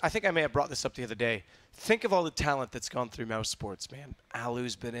 I think I may have brought this up the other day. Think of all the talent that's gone through Mouse Sports, man.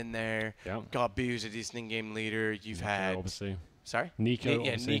 Alu's been in there. Yeah. Gabu's a decent in-game leader. You've had obviously. Sorry? NiKo.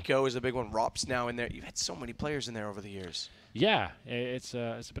 Yeah, NiKo is a big one. Rop's now in there. You've had so many players in there over the years. Yeah, it's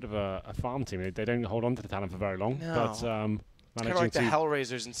a bit of a farm team. They don't hold on to the talent for very long. No. But it's kind of like the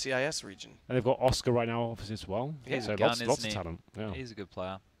Hellraisers in CIS region. And they've got Oscar right now, obviously, as well. Yeah, so gun, lots of talent. Yeah. He's a good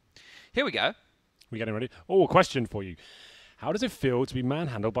player. Here we go. We're getting ready. Oh, a question for you. How does it feel to be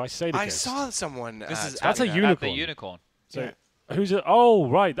manhandled by Sadakist? I saw someone. That's a unicorn. The unicorn. So who's it? Oh,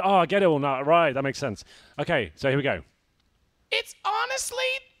 right. Oh, I get it all now. Right, that makes sense. Okay, so here we go. It's honestly,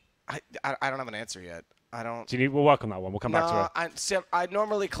 I don't have an answer yet. I don't. We'll work on that one. We'll come back to it. I'm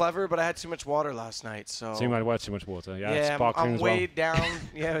normally clever, but I had too much water last night, so. So you might wear too much water. Yeah, yeah, sparkling I'm as well. weighed down.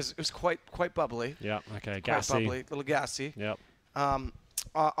 Yeah, it was quite bubbly. Yeah. Okay. Gassy. Quite bubbly, a little gassy. Yep.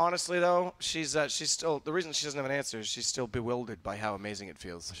 Honestly, though, she's still the reason she doesn't have an answer is she's still bewildered by how amazing it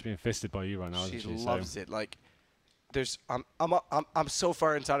feels. She's being fisted by you right now. She loves it. Like, I'm so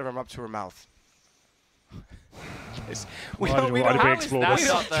far inside of her, I'm up to her mouth. How's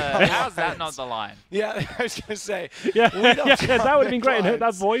that not the line? Yeah, I was gonna say. Yeah, that would have been great in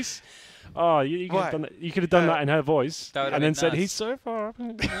that voice. Oh, you could have done that. You could have done that in her voice, and then said, "He's so far up."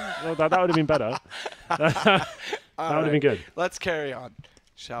 Well, that would have been better. That would have been good. Let's carry on,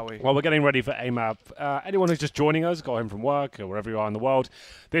 shall we? Well, we're getting ready for AMAP. Anyone who's just joining us, got home from work or wherever you are in the world,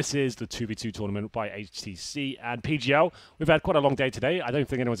 this is the 2v2 tournament by HTC and PGL. We've had quite a long day today. I don't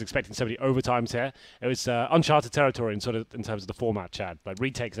think anyone's expecting so many overtimes here. It was uncharted territory in terms of the format, Chad. Like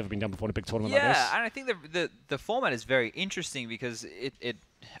retake's never been done before in a big tournament like this. Yeah, and I think the format is very interesting because it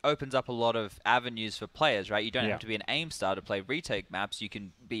opens up a lot of avenues for players, right? You don't have to be an aim star to play retake maps. You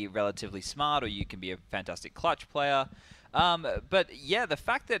can be relatively smart, or you can be a fantastic clutch player. But yeah, the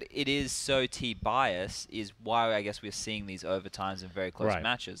fact that it is so T-bias is why I guess we're seeing these overtimes and very close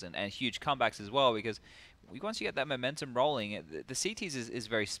matches and huge comebacks as well, because once you get that momentum rolling, the CTs is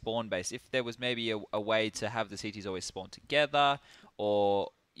very spawn-based. If there was maybe a way to have the CTs always spawn together, or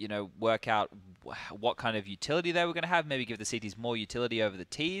work out what kind of utility they were going to have, maybe give the CTs more utility over the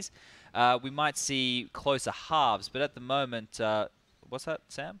Ts, we might see closer halves. But at the moment, what's that,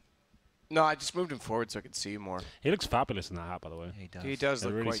 Sam? No, I just moved him forward so I could see you more. He looks fabulous in that hat, by the way. He does. He does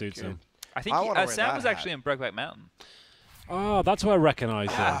look really quite suits good. him. I think Sam was actually in Brokeback Mountain. Oh, that's where I recognise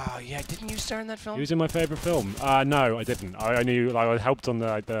him. Oh, yeah. Didn't you star in that film? He was in my favourite film. No, I didn't. I knew, I helped on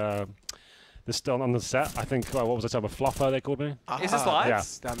the on the set. I think, what was the type of fluffer they called me? Is this live? Yeah.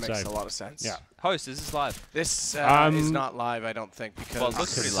 That makes a lot of sense. Yeah. Host, is this live? This is not live, I don't think, because... Well, it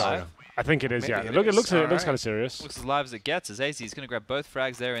looks pretty live. I think it is, Maybe yeah. It looks kind of serious. Looks as live as it gets, as aizy is going to grab both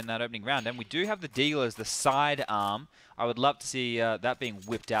frags there in that opening round. And we do have the Deagle as the side arm. I would love to see that being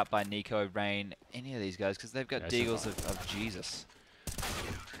whipped out by NiKo, Rain, any of these guys, because they've got Deagles of Jesus.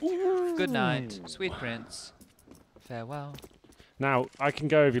 Good night, sweet prince. Farewell. Now, I can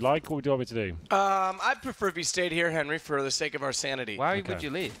go if you like. What would you want me to do? I'd prefer if you stayed here, Henry, for the sake of our sanity. Why would you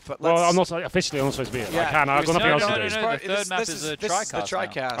leave? Well, I'm not officially. I'm not supposed to be here. Yeah, I can. I've got nothing else to do. No, the third map is a TriCast. The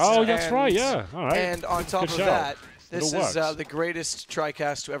TriCast. Oh, that's right. Yeah. All right. And on top of shout. that, this It'll is the greatest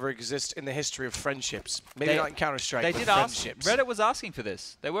TriCast to ever exist in the history of friendships. Maybe not in Counter-Strike, They but did ask. friendships. Reddit was asking for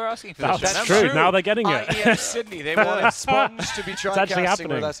this. They were asking for this. That's true. Now they're getting it. IEM Sydney. They wanted Sponge to be TriCasting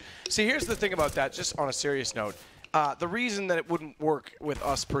with us. See, here's the thing about that, just on a serious note. The reason that it wouldn't work with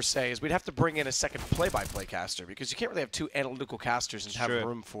us per se is we'd have to bring in a second play-by-play caster, because you can't really have two analytical casters and have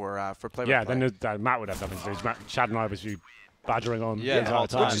room for play-by-play. Yeah, then Matt would have nothing to do. Chad and I was badgering on Yeah, the entire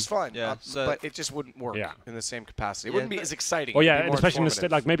time. which is fine. Yeah, but it just wouldn't work in the same capacity. It wouldn't be as exciting. Well, It'd yeah, be and more especially in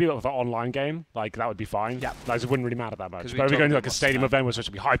informative. like maybe with an online game, like that would be fine. Yeah, like it wouldn't really matter that much. 'Cause But if we we're going to talked like a about stadium that. event, we're supposed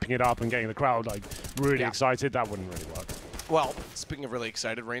to be hyping it up and getting the crowd like really excited. That wouldn't really work. Well, speaking of really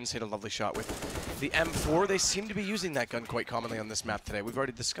excited, Rain's hit a lovely shot with the M4. They seem to be using that gun quite commonly on this map today. We've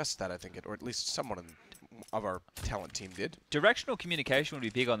already discussed that, I think, or at least someone of our talent team did. Directional communication would be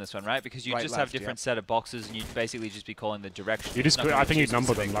big on this one, right? Because you just have different set of boxes, and you'd basically just be calling the direction. You just, I think you'd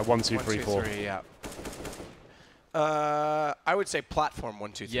number them like 1, 2, 3, 4. 1, 2, 3, yeah. I would say platform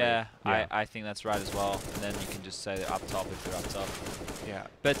 1, 2, 3. Yeah, I think that's right as well. And then you can just say up top if you're up top. Yeah.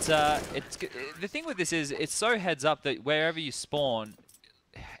 But the thing with this is it's so heads up that wherever you spawn,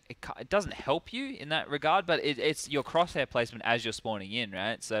 it doesn't help you in that regard, but it's your crosshair placement as you're spawning in,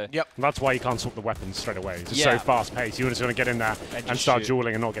 right? So that's why you can't swap the weapons straight away. It's just so fast paced. You just want to get in there and start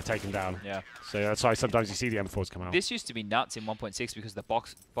dueling and not get taken down. Yeah. So that's why sometimes you see the M4s come out. This used to be nuts in 1.6 because the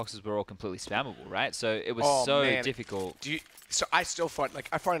boxes were all completely spammable, right? So it was difficult. So I still find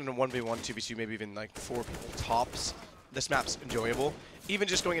I find in a 1v1, 2v2, maybe even like 4 people tops, this map's enjoyable. Even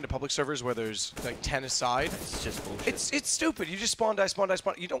just going into public servers where there's like 10 aside, it's just bullshit. It's stupid. You just spawn, die, spawn, die,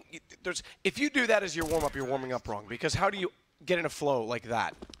 spawn. You don't. If you do that as your warm up, you're warming up wrong. Because how do you get in a flow like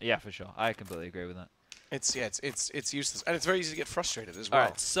that? Yeah, for sure. I completely agree with that. It's useless, and it's very easy to get frustrated as well. All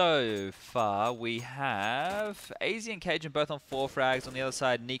right, so far we have aizy and Cajun both on 4 frags. On the other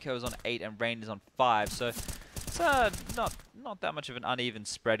side, NiKo is on 8 and Rain is on 5. So it's not that much of an uneven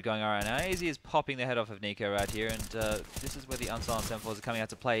spread going on right now. aizy is popping the head off of NiKo right here, and this is where the unsilenced M4s are coming out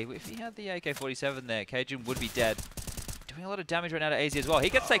to play. If he had the AK-47 there, Cajun would be dead. Doing a lot of damage right now to aizy as well. He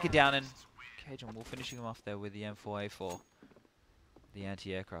gets taken down, and Cajun will finishing him off there with the M4A4, the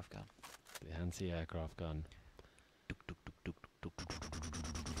anti-aircraft gun. The anti-aircraft gun.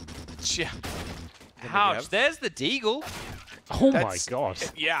 Yeah. Ouch, there's the deagle. Oh my god.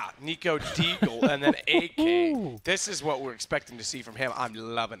 Yeah, NiKo deagle and then AK. This is what we're expecting to see from him. I'm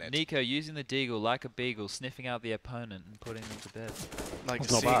loving it. NiKo using the deagle like a beagle, sniffing out the opponent and putting them to bed. Like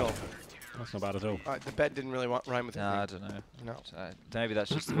That's a seagull. bad. That's not bad at all. The bed didn't really rhyme with it. No, I don't know. No. Maybe that's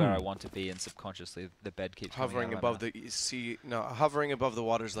just where I want to be, and subconsciously the bed keeps hovering above the sea. No, hovering above the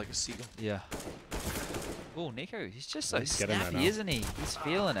waters like a seagull. Yeah. Oh, NiKo, he's just so snappy, isn't he? He's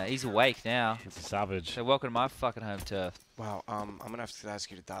feeling it. He's awake now. It's a savage. So welcome to my fucking home turf. Wow. I'm gonna have to ask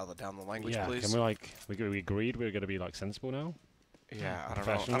you to dial it down the language, please. Can we agreed we're gonna be like sensible now? Yeah, I don't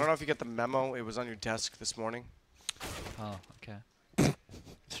know. I don't know if you get the memo. It was on your desk this morning. Oh, okay.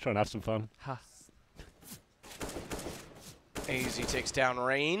 Just trying to have some fun. Ha. aizy takes down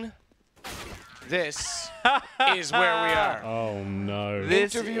Rain. This is where we are. Oh no.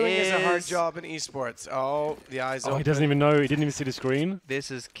 Interviewing is a hard job in esports. Oh, the eyes open. He doesn't even know. He didn't even see the screen.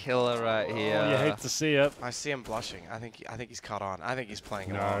 This is killer right here. You hate to see it. I see him blushing. I think he's caught on. I think he's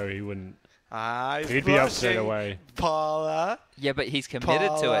playing it No, he wouldn't. He'd be up straight away. Paula. Yeah, but he's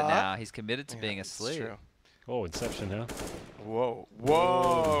committed to it now. He's committed to being asleep. True. Oh, Inception here. Whoa.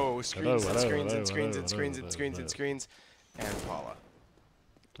 Whoa. Screens and hello, screens hello, and screens and hello, screens hello, and screens hello. and screens. And Paula.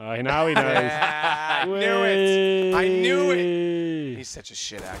 Now he knows. I knew it. I knew it. He's such a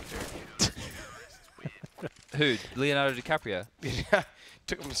shit actor. Who? Leonardo DiCaprio? Yeah.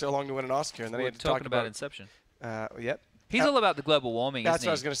 Took him so long to win an Oscar, and then he had to talk about Inception. Yep. He's all about the global warming, That's isn't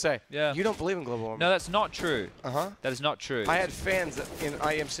what I was going to say. Yeah. You don't believe in global warming. No, that's not true. Uh-huh. That is not true. I had fans in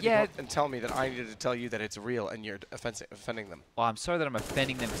IM City and tell me that I needed to tell you that it's real, and you're offending them. Well, I'm sorry that I'm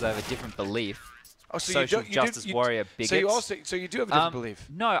offending them because I have a different belief. Oh, so social justice warrior bigots. So you do have a different belief.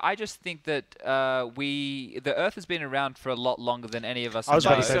 No, I just think that the Earth has been around for a lot longer than any of us I was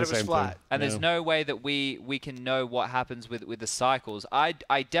know. about to say the same thing. And there's no way that we can know what happens with the cycles. I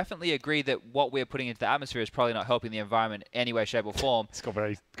definitely agree that what we're putting into the atmosphere is probably not helping the environment in any way, shape, or form. It's got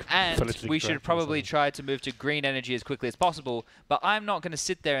very and we should probably try to move to green energy as quickly as possible. But I'm not going to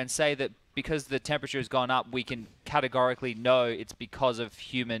sit there and say that because the temperature has gone up, we can categorically know it's because of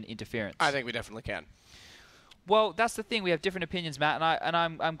human interference. I think we definitely can. Well, that's the thing. We have different opinions, Matt, and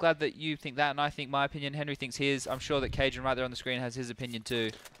I'm glad that you think that, and I think my opinion. Henry thinks his. I'm sure that Cajun right there on the screen has his opinion too.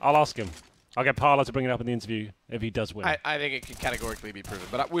 I'll ask him. I'll get Parla to bring it up in the interview if he does win. I think it can categorically be proven,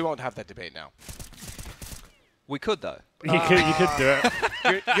 but we won't have that debate now. We could, though. You could do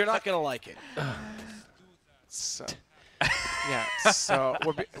it. You're not going to like it. So, yeah, so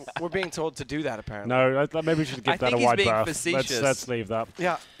we're being told to do that, apparently. No, maybe we should give that a wide berth. Facetious. Let's leave that.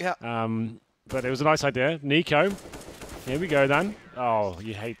 Yeah. But it was a nice idea. NiKo. Here we go, then. Oh,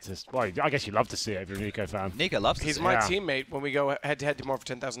 you hate this. Well, I guess you love to see it if you're a NiKo fan. NiKo loves to see it. He's my teammate when we go head-to-head tomorrow for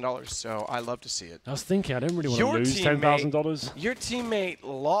 $10,000, so I love to see it. I was thinking, I don't really want to lose $10,000. Your teammate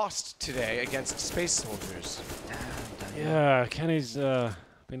lost today against Space Soldiers. Yeah, Kenny's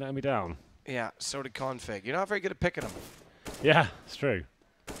been letting me down. Yeah, so did Config. You're not very good at picking them. Yeah, it's true.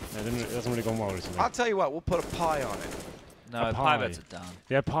 Yeah, it hasn't really gone well recently. I'll tell you what, we'll put a pie on it. No, A pie pie. bets are done.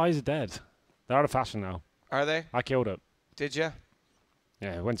 Yeah, pies are dead. They're out of fashion now. Are they? I killed it. Did you?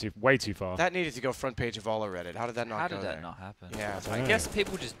 Yeah, it went way too far. That needed to go front page of all our Reddit. How did that not How go did that there? not happen? Yeah, I guess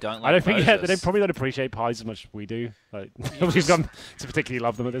people just don't like I don't think Moses. they probably don't appreciate pies as much as we do. Like we've gone to particularly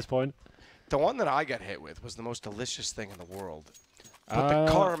love them at this point. the one that I got hit with was the most delicious thing in the world. But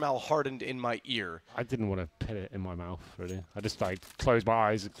the caramel hardened in my ear. I didn't want to put it in my mouth, really. I just like closed my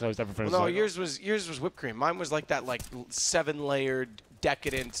eyes, closed everything. Well, no, like, yours was whipped cream. Mine was like that 7-layered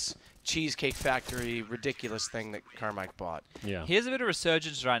decadent Cheesecake Factory ridiculous thing that Carmike bought. yeah. Here's a bit of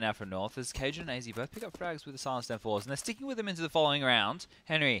resurgence right now for North as Cajun and aizy both pick up frags with the Silence Down 4s, and they're sticking with them into the following round.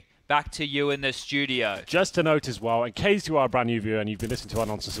 Henry, back to you in the studio. Just to note as well, in case you are a brand new viewer and you've been listening to our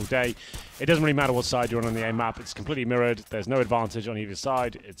nonsense all day, it doesn't really matter what side you're on the A map. It's completely mirrored. There's no advantage on either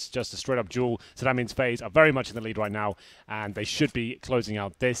side. It's just a straight-up duel. So that means FaZe are very much in the lead right now, and they should be closing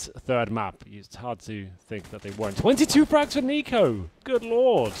out this third map. It's hard to think that they won't. 22 frags for NiKo. Good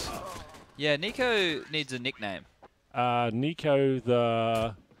lord. Yeah, NiKo needs a nickname. NiKo,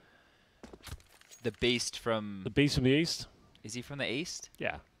 the Beast from... beast from the east. Is he from the East?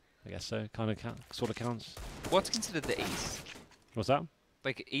 Yeah, I guess so. Sort of counts. What's considered the East? What's that?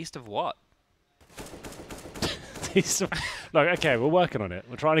 Like, East of what? Look, okay, we're working on it.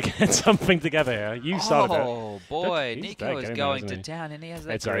 We're trying to get something together here. You started it. Oh, boy. He's NiKo is there, going isn't to he? town, and he has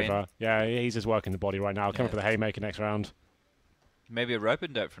that It's grin. over. Yeah, he's just working the body right now. Coming for the haymaker next round. Maybe a rope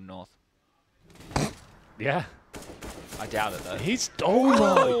and dope from North. Yeah. I doubt it, though. Oh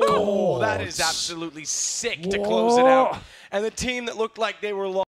my god. That is absolutely sick to close it out. And the team that looked like they were lost.